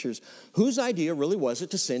scriptures. Whose idea really was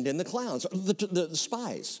it to send in the clowns, the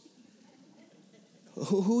spies?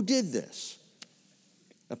 Who did this?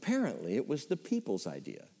 Apparently, it was the people's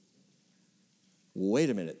idea. Wait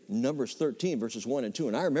a minute. Numbers 13, verses 1 and 2,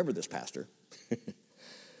 and I remember this, Pastor.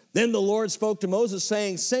 Then the Lord spoke to Moses,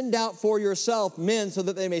 saying, send out for yourself men so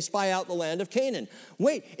that they may spy out the land of Canaan.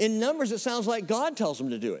 Wait, in Numbers, it sounds like God tells them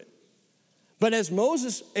to do it. But as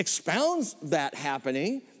Moses expounds that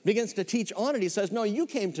happening, begins to teach on it, he says, no, you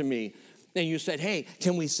came to me and you said, hey,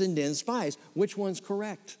 can we send in spies? Which one's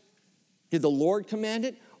correct? Did the Lord command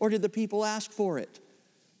it, or did the people ask for it?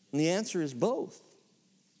 And the answer is both.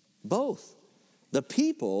 Both. The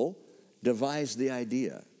people devised the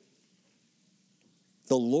idea.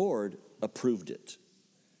 The Lord approved it.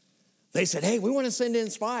 They said, hey, we want to send in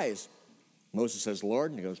spies. Moses says,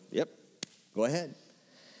 Lord, and he goes, yep, go ahead.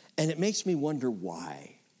 And it makes me wonder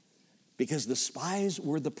why. Because the spies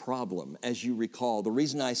were the problem, as you recall. The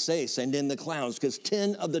reason I say send in the clowns, because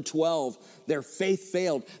 10 of the 12, their faith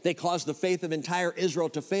failed. They caused the faith of entire Israel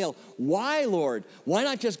to fail. Why, Lord? Why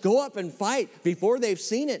not just go up and fight before they've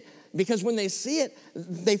seen it? Because when they see it,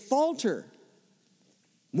 they falter.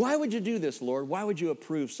 Why would you do this, Lord? Why would you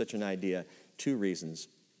approve such an idea? 2 reasons.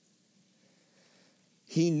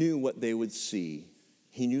 He knew what they would see.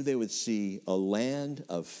 He knew they would see a land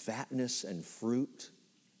of fatness and fruit,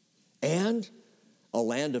 and a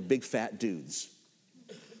land of big fat dudes.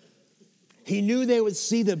 He knew they would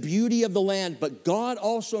see the beauty of the land, but God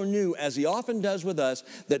also knew, as he often does with us,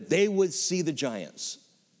 that they would see the giants,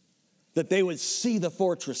 that they would see the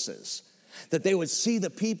fortresses, that they would see the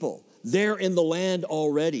people there in the land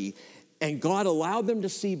already. And God allowed them to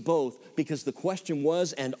see both, because the question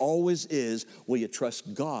was and always is, will you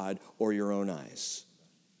trust God or your own eyes?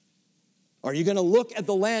 Are you going to look at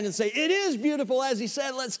the land and say, it is beautiful, as he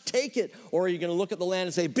said, let's take it? Or are you going to look at the land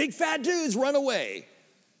and say, big fat dudes, run away?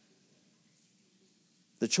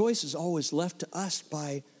 The choice is always left to us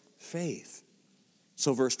by faith.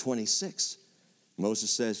 So verse 26, Moses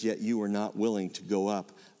says, yet you were not willing to go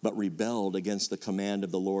up, but rebelled against the command of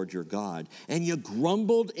the Lord your God. And you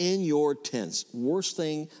grumbled in your tents. Worst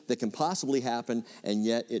thing that can possibly happen, and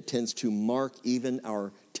yet it tends to mark even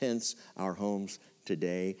our tents, our homes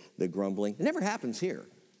today, the grumbling. It never happens here.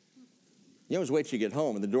 You always wait till you get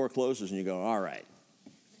home and the door closes and you go, all right.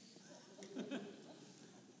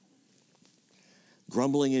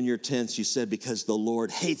 Grumbling in your tents, you said, because the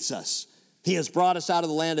Lord hates us. He has brought us out of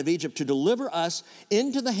the land of Egypt to deliver us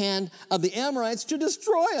into the hand of the Amorites to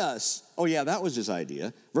destroy us. Oh yeah, that was his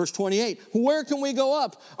idea. Verse 28, where can we go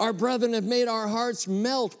up? Our brethren have made our hearts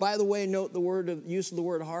melt. By the way, note the use of the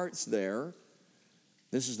word hearts there.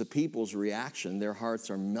 This is the people's reaction. Their hearts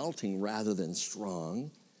are melting rather than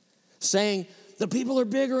strong, saying, the people are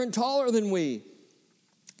bigger and taller than we.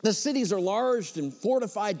 The cities are large and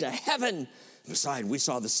fortified to heaven. Besides, we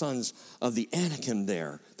saw the sons of the Anakim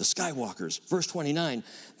there, the Skywalkers. Verse 29,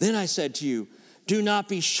 then I said to you, do not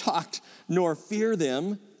be shocked nor fear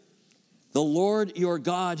them. The Lord your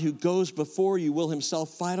God who goes before you will himself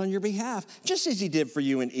fight on your behalf, just as he did for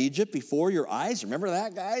you in Egypt before your eyes. Remember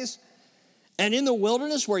that, guys? And in the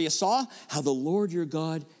wilderness where you saw how the Lord your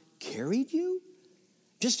God carried you,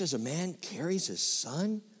 just as a man carries his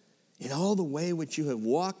son, in all the way which you have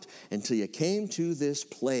walked until you came to this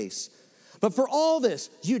place. But for all this,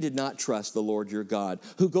 you did not trust the Lord your God,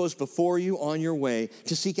 who goes before you on your way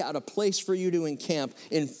to seek out a place for you to encamp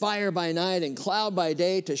in fire by night and cloud by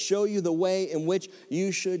day to show you the way in which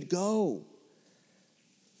you should go.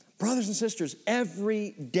 Brothers and sisters, every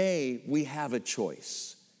day we have a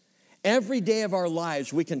choice. Every day of our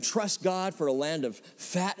lives, we can trust God for a land of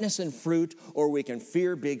fatness and fruit, or we can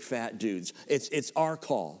fear big fat dudes. It's our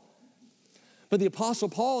call. But the Apostle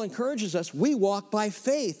Paul encourages us, we walk by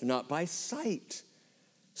faith, not by sight.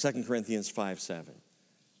 2 Corinthians 5:7.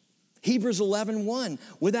 Hebrews 11:1.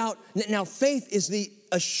 Now faith is the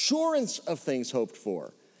assurance of things hoped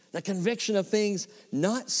for, the conviction of things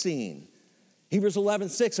not seen. Hebrews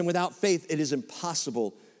 11:6, and without faith it is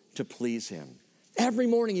impossible to please him. Every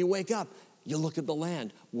morning you wake up, you look at the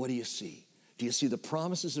land. What do you see? Do you see the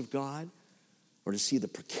promises of God, or do you see the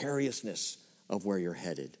precariousness of where you're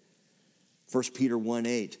headed? 1 Peter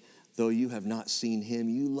 1:8, though you have not seen him,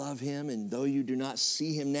 you love him, and though you do not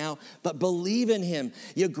see him now, but believe in him,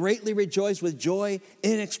 you greatly rejoice with joy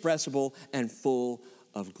inexpressible and full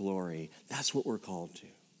of glory. That's what we're called to.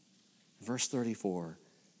 Verse 34,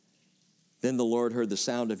 then the Lord heard the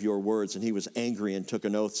sound of your words, and he was angry and took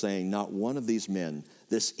an oath, saying, not one of these men,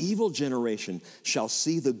 this evil generation, shall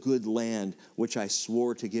see the good land which I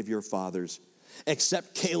swore to give your fathers,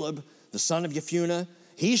 except Caleb, the son of Jephunneh,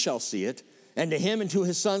 he shall see it. And to him and to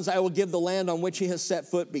his sons I will give the land on which he has set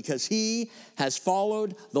foot, because he has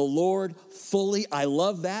followed the Lord fully. I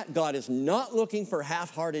love that. God is not looking for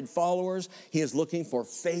half-hearted followers. He is looking for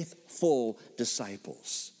faithful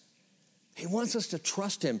disciples. He wants us to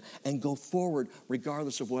trust him and go forward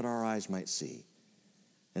regardless of what our eyes might see.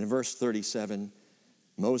 And in verse 37,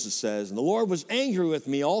 Moses says, and the Lord was angry with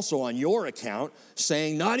me also on your account,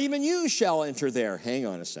 saying, not even you shall enter there. Hang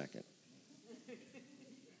on a second.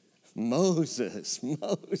 Moses. You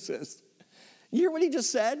hear what he just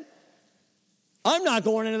said? I'm not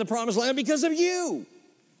going into the promised land because of you.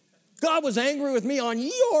 God was angry with me on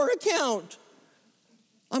your account.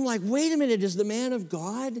 I'm like, wait a minute, is the man of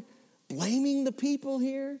God blaming the people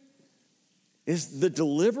here? Is the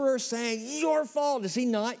deliverer saying, your fault? Has he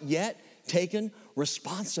not yet taken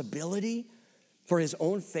responsibility for his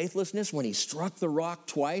own faithlessness when he struck the rock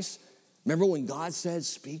twice? Remember when God said,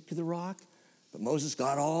 speak to the rock? But Moses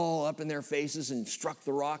got all up in their faces and struck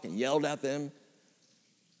the rock and yelled at them.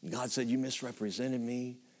 And God said, you misrepresented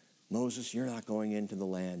me. Moses, you're not going into the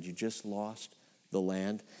land. You just lost the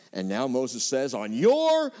land. And now Moses says, on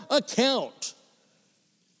your account.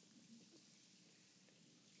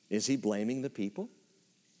 Is he blaming the people?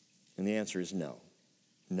 And the answer is no.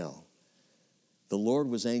 No. The Lord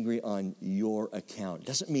was angry on your account.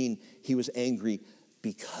 Doesn't mean he was angry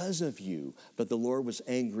because of you, but the Lord was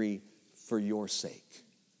angry for your sake.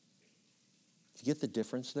 Do you get the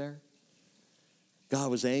difference there? God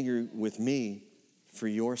was angry with me for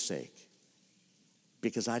your sake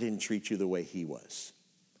because I didn't treat you the way he was.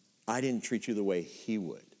 I didn't treat you the way he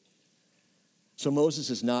would. So Moses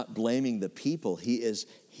is not blaming the people. He is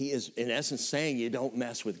in essence saying you don't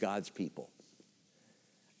mess with God's people.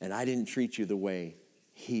 And I didn't treat you the way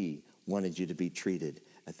he wanted you to be treated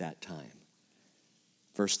at that time.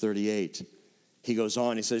 Verse 38. He goes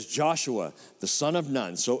on, he says, Joshua, the son of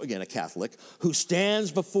Nun, so again a Catholic, who stands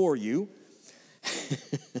before you,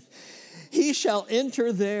 he shall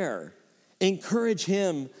enter there. Encourage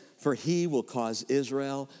him, for he will cause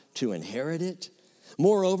Israel to inherit it.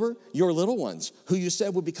 Moreover, your little ones, who you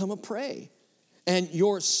said would become a prey, and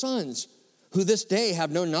your sons, who this day have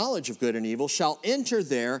no knowledge of good and evil, shall enter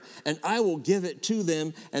there, and I will give it to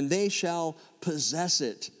them, and they shall possess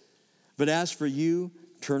it. But as for you,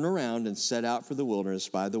 turn around and set out for the wilderness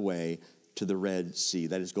by the way to the Red Sea.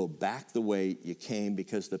 That is, go back the way you came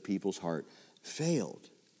because the people's heart failed.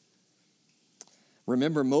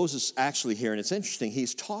 Remember Moses actually here, and it's interesting,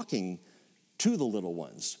 he's talking to the little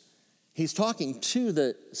ones. He's talking to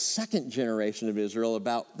the second generation of Israel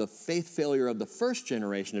about the faith failure of the first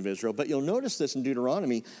generation of Israel. But you'll notice this in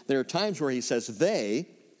Deuteronomy. There are times where he says they,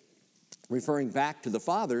 referring back to the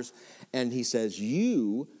fathers, and he says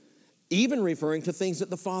you, even referring to things that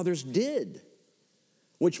the fathers did,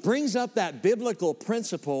 which brings up that biblical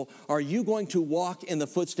principle. Are you going to walk in the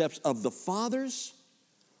footsteps of the fathers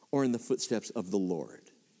or in the footsteps of the Lord?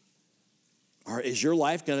 Or is your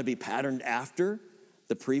life going to be patterned after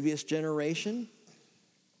the previous generation,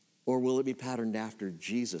 or will it be patterned after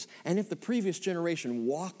Jesus? And if the previous generation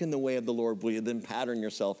walked in the way of the Lord, will you then pattern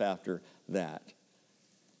yourself after that?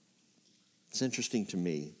 It's interesting to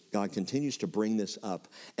me. God continues to bring this up.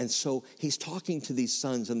 And so he's talking to these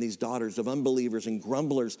sons and these daughters of unbelievers and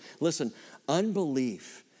grumblers. Listen,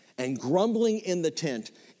 unbelief and grumbling in the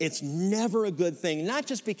tent, it's never a good thing. Not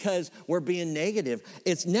just because we're being negative.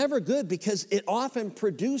 It's never good because it often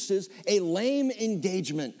produces a lame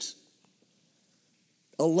engagement.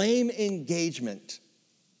 A lame engagement.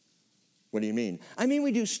 What do you mean? I mean,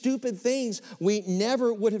 we do stupid things we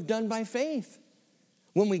never would have done by faith.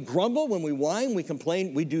 When we grumble, when we whine, we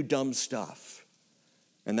complain, we do dumb stuff.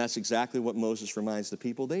 And that's exactly what Moses reminds the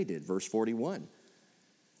people they did. Verse 41.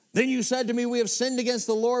 Then you said to me, we have sinned against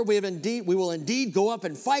the Lord. We will indeed go up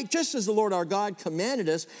and fight, just as the Lord our God commanded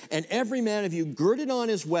us. And every man of you girded on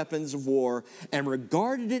his weapons of war and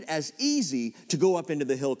regarded it as easy to go up into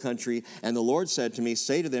the hill country. And the Lord said to me,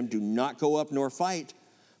 say to them, do not go up nor fight,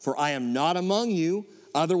 for I am not among you.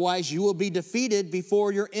 Otherwise you will be defeated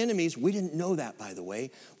before your enemies. We didn't know that, by the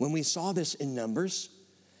way, when we saw this in Numbers.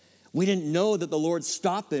 We didn't know that the Lord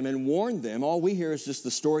stopped them and warned them. All we hear is just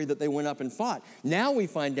the story that they went up and fought. Now we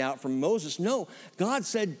find out from Moses, no, God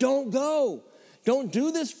said, don't go. Don't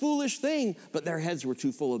do this foolish thing. But their heads were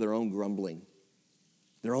too full of their own grumbling,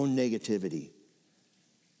 their own negativity.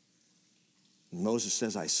 Moses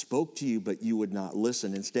says, I spoke to you, but you would not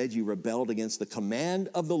listen. Instead, you rebelled against the command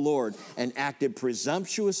of the Lord and acted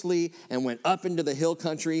presumptuously and went up into the hill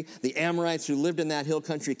country. The Amorites who lived in that hill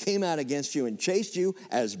country came out against you and chased you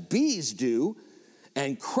as bees do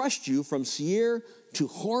and crushed you from Seir to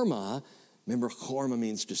Hormah. Remember, Hormah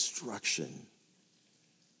means destruction.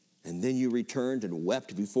 And then you returned and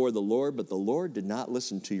wept before the Lord, but the Lord did not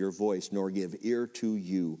listen to your voice nor give ear to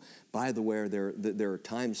you. By the way, there are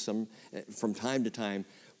times from time to time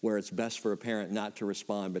where it's best for a parent not to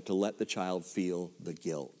respond, but to let the child feel the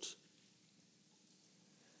guilt.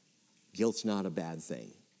 Guilt's not a bad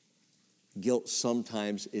thing. Guilt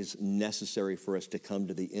sometimes is necessary for us to come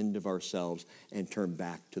to the end of ourselves and turn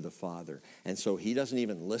back to the Father. And so he doesn't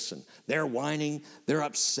even listen. They're whining, they're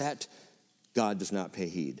upset. God does not pay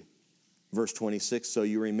heed. Verse 26, so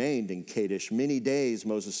you remained in Kadesh many days,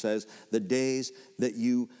 Moses says, the days that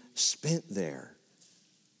you spent there.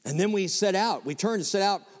 And then we turned and set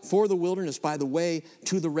out for the wilderness by the way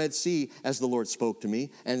to the Red Sea, as the Lord spoke to me,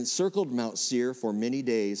 and circled Mount Seir for many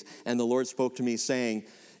days. And the Lord spoke to me, saying,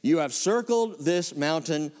 you have circled this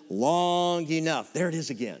mountain long enough. There it is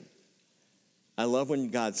again. I love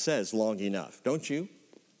when God says long enough, don't you?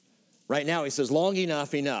 Right now, he says, long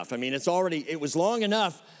enough, enough. I mean, it was long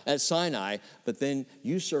enough at Sinai, but then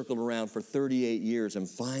you circled around for 38 years, and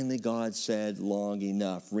finally God said, long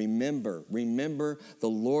enough. Remember, the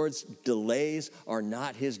Lord's delays are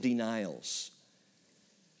not his denials.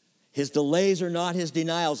 His delays are not his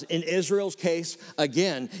denials. In Israel's case,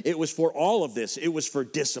 again, it was for all of this. It was for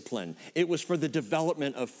discipline. It was for the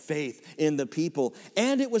development of faith in the people.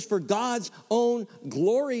 And it was for God's own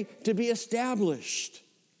glory to be established.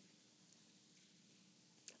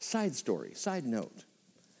 Side note.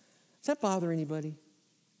 Does that bother anybody?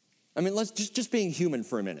 I mean, let's just being human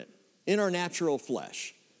for a minute. In our natural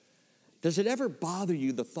flesh, does it ever bother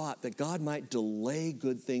you the thought that God might delay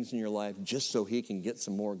good things in your life just so he can get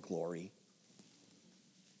some more glory?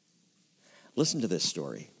 Listen to this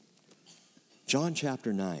story. John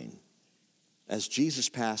chapter 9. As Jesus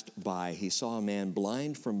passed by, he saw a man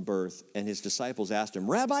blind from birth, and his disciples asked him,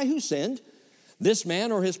 Rabbi, who sinned? This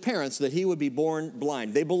man or his parents, that he would be born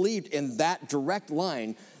blind. They believed in that direct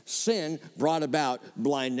line, sin brought about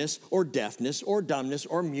blindness or deafness or dumbness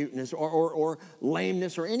or muteness or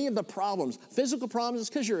lameness or any of the problems. Physical problems is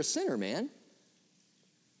because you're a sinner, man.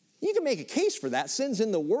 You can make a case for that. Sin's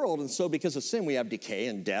in the world, and so because of sin, we have decay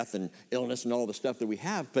and death and illness and all the stuff that we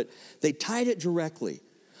have, but they tied it directly.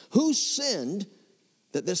 Who sinned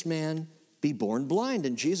that this man be born blind?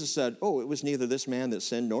 And Jesus said, it was neither this man that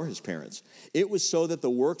sinned nor his parents. It was so that the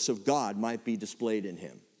works of God might be displayed in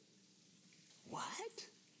him. What?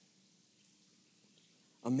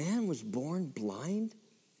 A man was born blind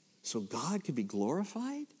so God could be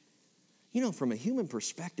glorified? You know, from a human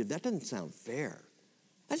perspective, that doesn't sound fair.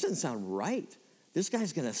 That doesn't sound right. This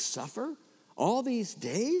guy's going to suffer all these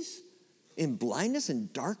days in blindness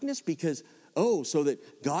and darkness because, so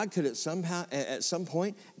that God could at some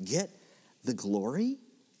point get the glory?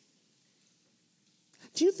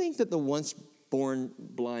 Do you think that the once born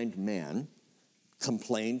blind man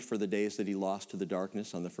complained for the days that he lost to the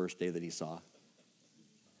darkness on the first day that he saw?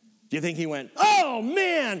 Do you think he went, oh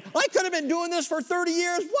man, I could have been doing this for 30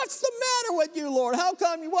 years. What's the matter with you, Lord? How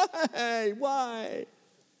come you, why?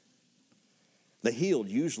 The healed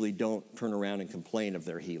usually don't turn around and complain of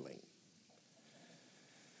their healing.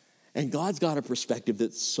 And God's got a perspective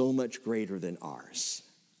that's so much greater than ours.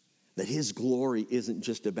 That his glory isn't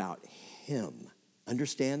just about him.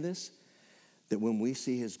 Understand this? That when we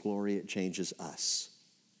see his glory, it changes us.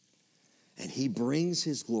 And he brings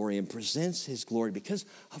his glory and presents his glory because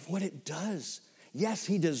of what it does. Yes,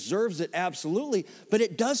 he deserves it, absolutely, but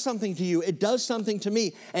it does something to you. It does something to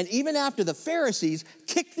me. And even after the Pharisees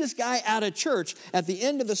kicked this guy out of church, at the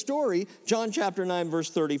end of the story, John chapter 9, verse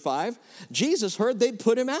 35, Jesus heard they'd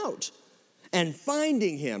put him out. And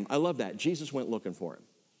finding him, I love that, Jesus went looking for him.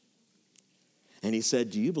 And he said,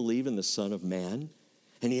 "Do you believe in the Son of Man?"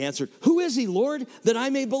 And he answered, "Who is he, Lord, that I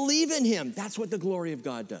may believe in him?" That's what the glory of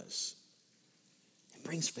God does. It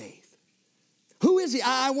brings faith. Who is he?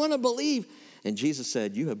 I want to believe. And Jesus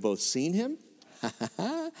said, "You have both seen him,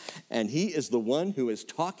 and he is the one who is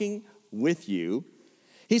talking with you."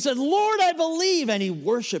 He said, "Lord, I believe." And he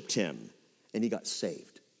worshiped him, and he got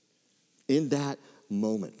saved in that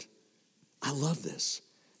moment. I love this.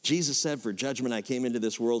 Jesus said, "For judgment I came into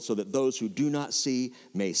this world so that those who do not see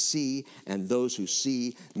may see, and those who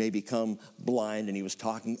see may become blind." And he was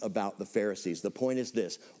talking about the Pharisees. The point is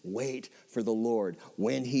this: wait for the Lord.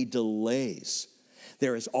 When he delays,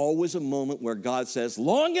 there is always a moment where God says,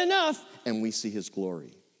 "Long enough," and we see his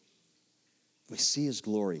glory. We see his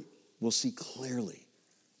glory. We'll see clearly.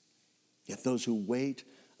 Yet those who wait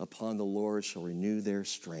upon the Lord shall renew their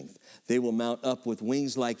strength. They will mount up with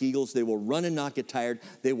wings like eagles. They will run and not get tired.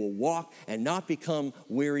 They will walk and not become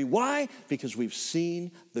weary. Why? Because we've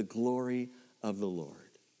seen the glory of the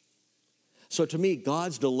Lord. So to me,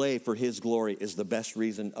 God's delay for his glory is the best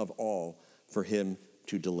reason of all for him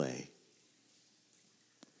to delay.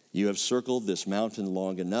 You have circled this mountain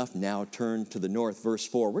long enough. Now turn to the north. Verse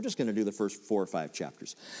 4. We're just going to do the first 4 or 5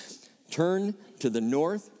 chapters. Turn to the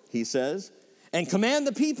north, he says, and command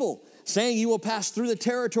the people, saying, "You will pass through the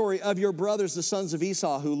territory of your brothers, the sons of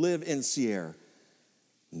Esau, who live in Seir.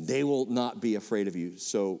 They will not be afraid of you,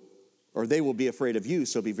 they will be afraid of you,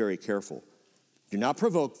 so be very careful. Do not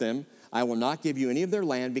provoke them. I will not give you any of their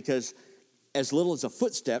land, because as little as a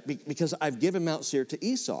footstep, because I've given Mount Seir to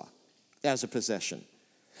Esau as a possession.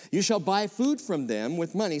 You shall buy food from them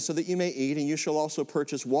with money so that you may eat, and you shall also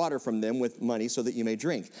purchase water from them with money so that you may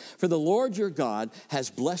drink. For the Lord your God has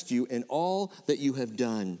blessed you in all that you have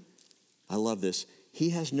done." I love this. "He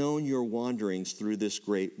has known your wanderings through this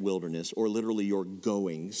great wilderness," or literally your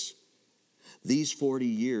goings. "These 40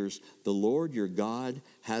 years, the Lord your God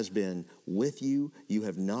has been with you. You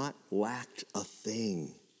have not lacked a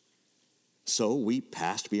thing. So we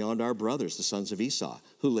passed beyond our brothers, the sons of Esau,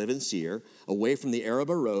 who live in Seir, away from the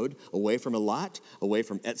Arabah road, away from Elat, away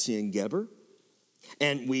from Etzion-Geber.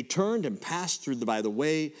 And we turned and passed through by the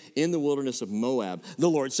way in the wilderness of Moab. The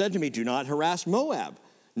Lord said to me, 'Do not harass Moab,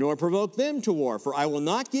 nor provoke them to war, for I will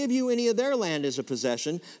not give you any of their land as a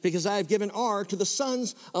possession, because I have given Ar to the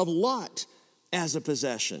sons of Lot as a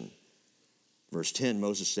possession.'" Verse 10,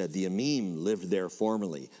 Moses said, "The Emim lived there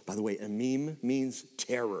formerly." By the way, Emim means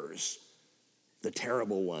terrors. The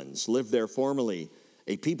terrible ones lived there formerly,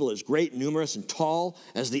 a people as great, numerous, and tall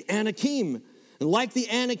as the Anakim. And like the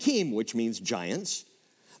Anakim, which means giants,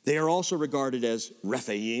 they are also regarded as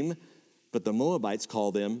Rephaim, but the Moabites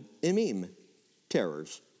call them Emim,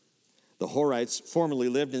 terrors. The Horites formerly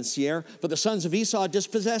lived in Seir, but the sons of Esau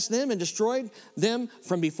dispossessed them and destroyed them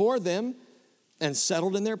from before them and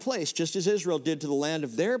settled in their place, just as Israel did to the land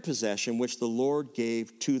of their possession, which the Lord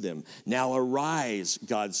gave to them. Now arise,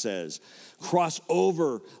 God says, cross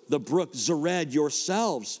over the brook Zered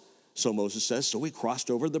yourselves. So Moses says, so we crossed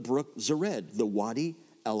over the brook Zered, the Wadi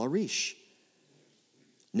El-Arish.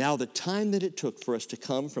 Now the time that it took for us to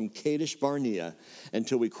come from Kadesh Barnea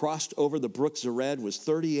until we crossed over the brook Zered was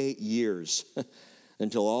 38 years,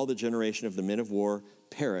 until all the generation of the men of war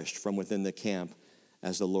perished from within the camp,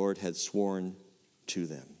 as the Lord had sworn to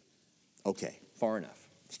them. Okay, far enough.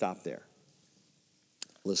 Stop there.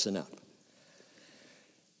 Listen up.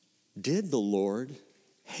 Did the Lord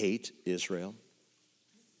hate Israel?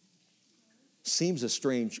 Seems a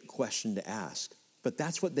strange question to ask, but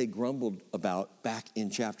that's what they grumbled about back in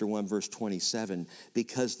chapter 1, verse 27.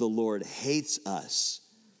 Because the Lord hates us,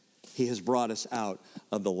 he has brought us out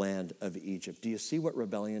of the land of Egypt. Do you see what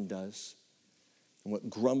rebellion does? And what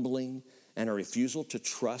grumbling and a refusal to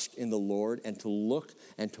trust in the Lord and to look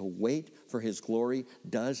and to wait for his glory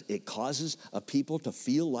does? It causes a people to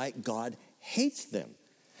feel like God hates them.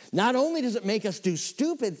 Not only does it make us do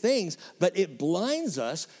stupid things, but it blinds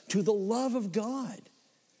us to the love of God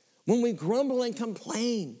when we grumble and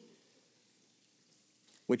complain.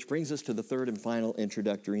 Which brings us to the third and final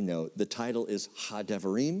introductory note. The title is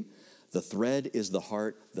Hadevarim. The thread is the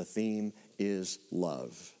heart. The theme is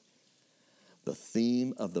love. The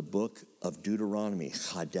theme of the book of Deuteronomy,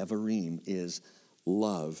 Hadevarim, is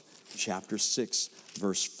love. Chapter 6,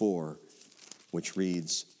 verse 4, which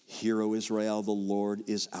reads, "Hear, O Israel, the Lord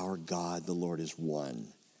is our God, the Lord is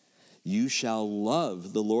one. You shall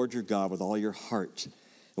love the Lord your God with all your heart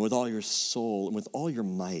and with all your soul and with all your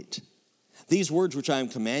might. These words which I am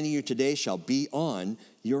commanding you today shall be on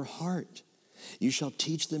your heart. You shall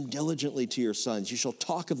teach them diligently to your sons. You shall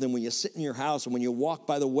talk of them when you sit in your house and when you walk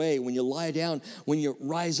by the way, when you lie down, when you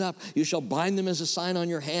rise up. You shall bind them as a sign on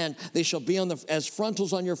your hand. They shall be as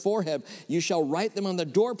frontals on your forehead. You shall write them on the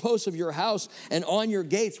doorposts of your house and on your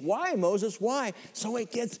gates. Why, Moses? Why? So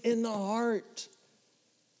it gets in the heart.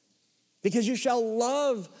 Because you shall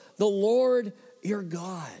love the Lord your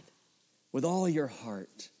God with all your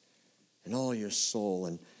heart and all your soul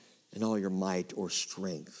and all your might or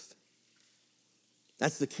strength.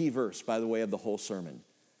 That's the key verse, by the way, of the whole sermon.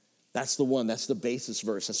 That's the one. That's the basis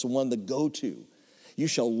verse. That's the one to go to. You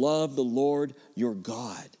shall love the Lord your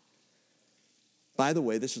God. By the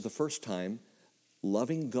way, this is the first time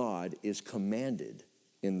loving God is commanded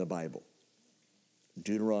in the Bible.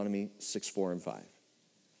 Deuteronomy 6, 4, and 5.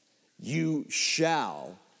 You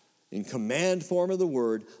shall, in command form of the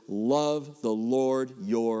word, love the Lord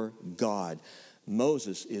your God.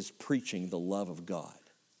 Moses is preaching the love of God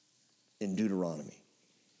in Deuteronomy.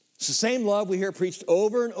 It's the same love we hear preached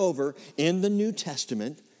over and over in the New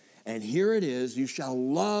Testament. And here it is, you shall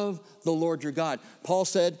love the Lord your God. Paul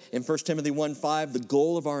said in 1 Timothy 1:5, the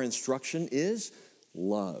goal of our instruction is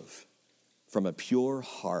love from a pure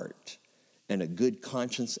heart and a good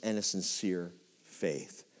conscience and a sincere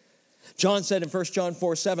faith. John said in 1 John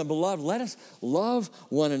 4:7, beloved, let us love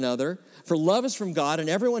one another, for love is from God,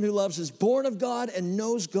 and everyone who loves is born of God and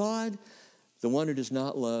knows God. The one who does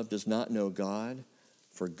not love does not know God,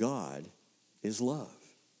 for God is love.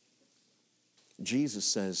 Jesus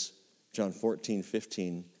says, John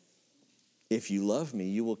 14:15, if you love me,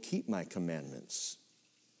 you will keep my commandments.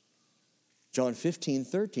 John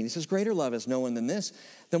 15:13, he says, greater love has no one than this,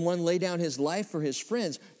 than one lay down his life for his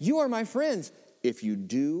friends. You are my friends if you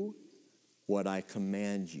do what I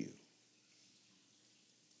command you.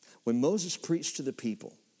 When Moses preached to the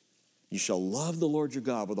people, you shall love the Lord your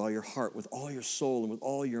God with all your heart, with all your soul, and with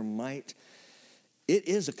all your might. It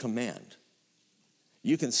is a command.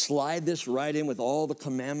 You can slide this right in with all the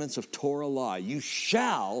commandments of Torah law. You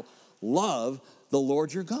shall love the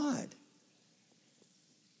Lord your God.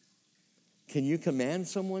 Can you command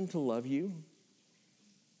someone to love you?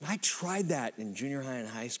 I tried that in junior high and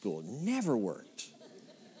high school. It never worked.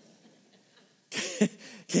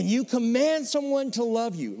 Can you command someone to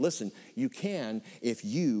love you? Listen, you can if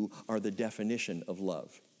you are the definition of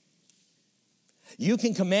love. You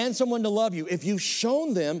can command someone to love you if you've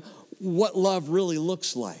shown them what love really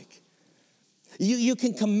looks like. You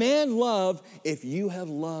can command love if you have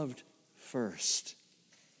loved first.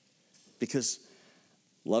 Because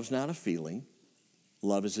love's not a feeling.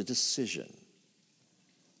 Love is a decision.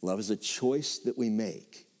 Love is a choice that we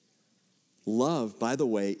make. Love, by the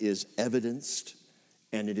way, is evidenced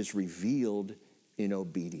and it is revealed in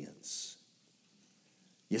obedience.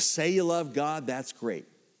 You say you love God, that's great.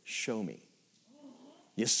 Show me.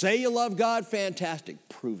 You say you love God, fantastic.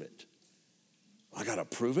 Prove it. I got to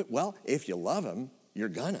prove it? Well, if you love him, you're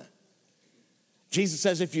gonna. Jesus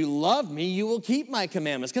says, if you love me, you will keep my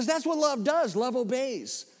commandments. Because that's what love does. Love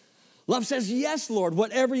obeys. Love says, yes, Lord,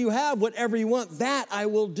 whatever you have, whatever you want, that I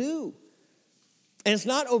will do. And it's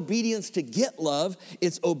not obedience to get love.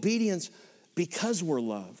 It's obedience because we're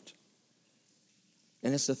loved.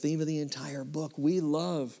 And it's the theme of the entire book. We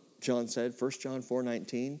love, John said, 1 John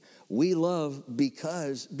 4:19. We love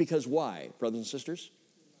because why, brothers and sisters?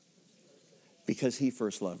 Because he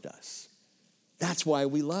first loved us. That's why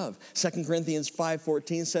we love. 2 Corinthians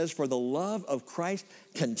 5:14 says, for the love of Christ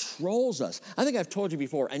controls us. I think I've told you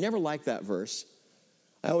before, I never liked that verse.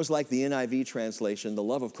 I always like the NIV translation, the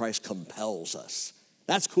love of Christ compels us.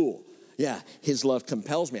 That's cool. Yeah, his love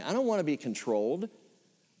compels me. I don't want to be controlled.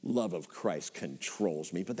 Love of Christ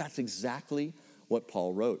controls me. But that's exactly what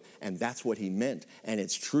Paul wrote. And that's what he meant. And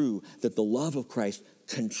it's true that the love of Christ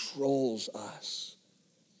controls us.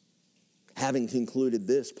 Having concluded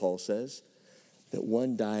this, Paul says, that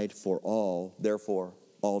one died for all, therefore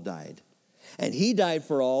all died. And he died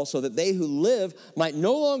for all so that they who live might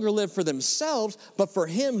no longer live for themselves, but for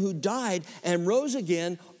him who died and rose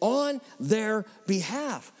again on their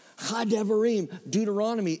behalf. Chadevarim,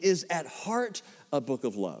 Deuteronomy, is at heart a book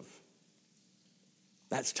of love.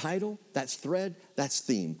 That's title, that's thread, that's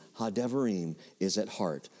theme. Chadevarim is at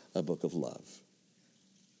heart a book of love.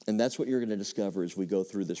 And that's what you're going to discover as we go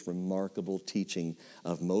through this remarkable teaching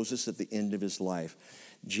of Moses at the end of his life.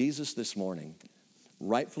 Jesus this morning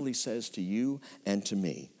rightfully says to you and to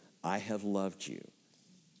me, I have loved you.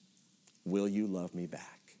 Will you love me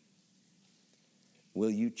back? Will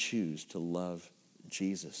you choose to love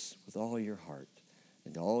Jesus with all your heart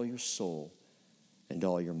and all your soul and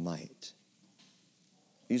all your might.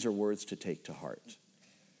 These are words to take to heart.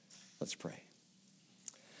 Let's pray.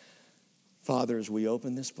 Father, as we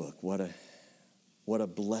open this book, what a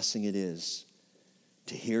blessing it is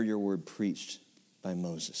to hear your word preached by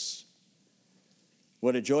Moses.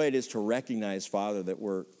 What a joy it is to recognize, Father, that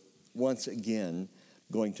we're once again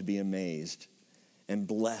going to be amazed and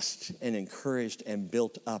blessed and encouraged and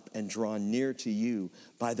built up and drawn near to you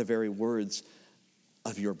by the very words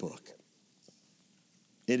of your book.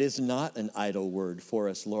 It is not an idle word for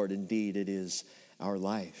us, Lord. Indeed, it is our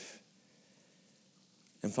life.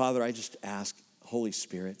 And Father, I just ask, Holy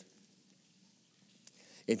Spirit,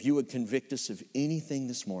 if you would convict us of anything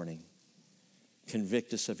this morning,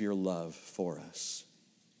 convict us of your love for us.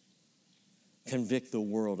 Convict the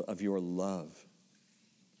world of your love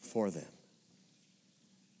for them.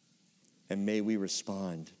 And may we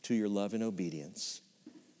respond to your love and obedience.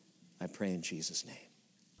 I pray in Jesus' name.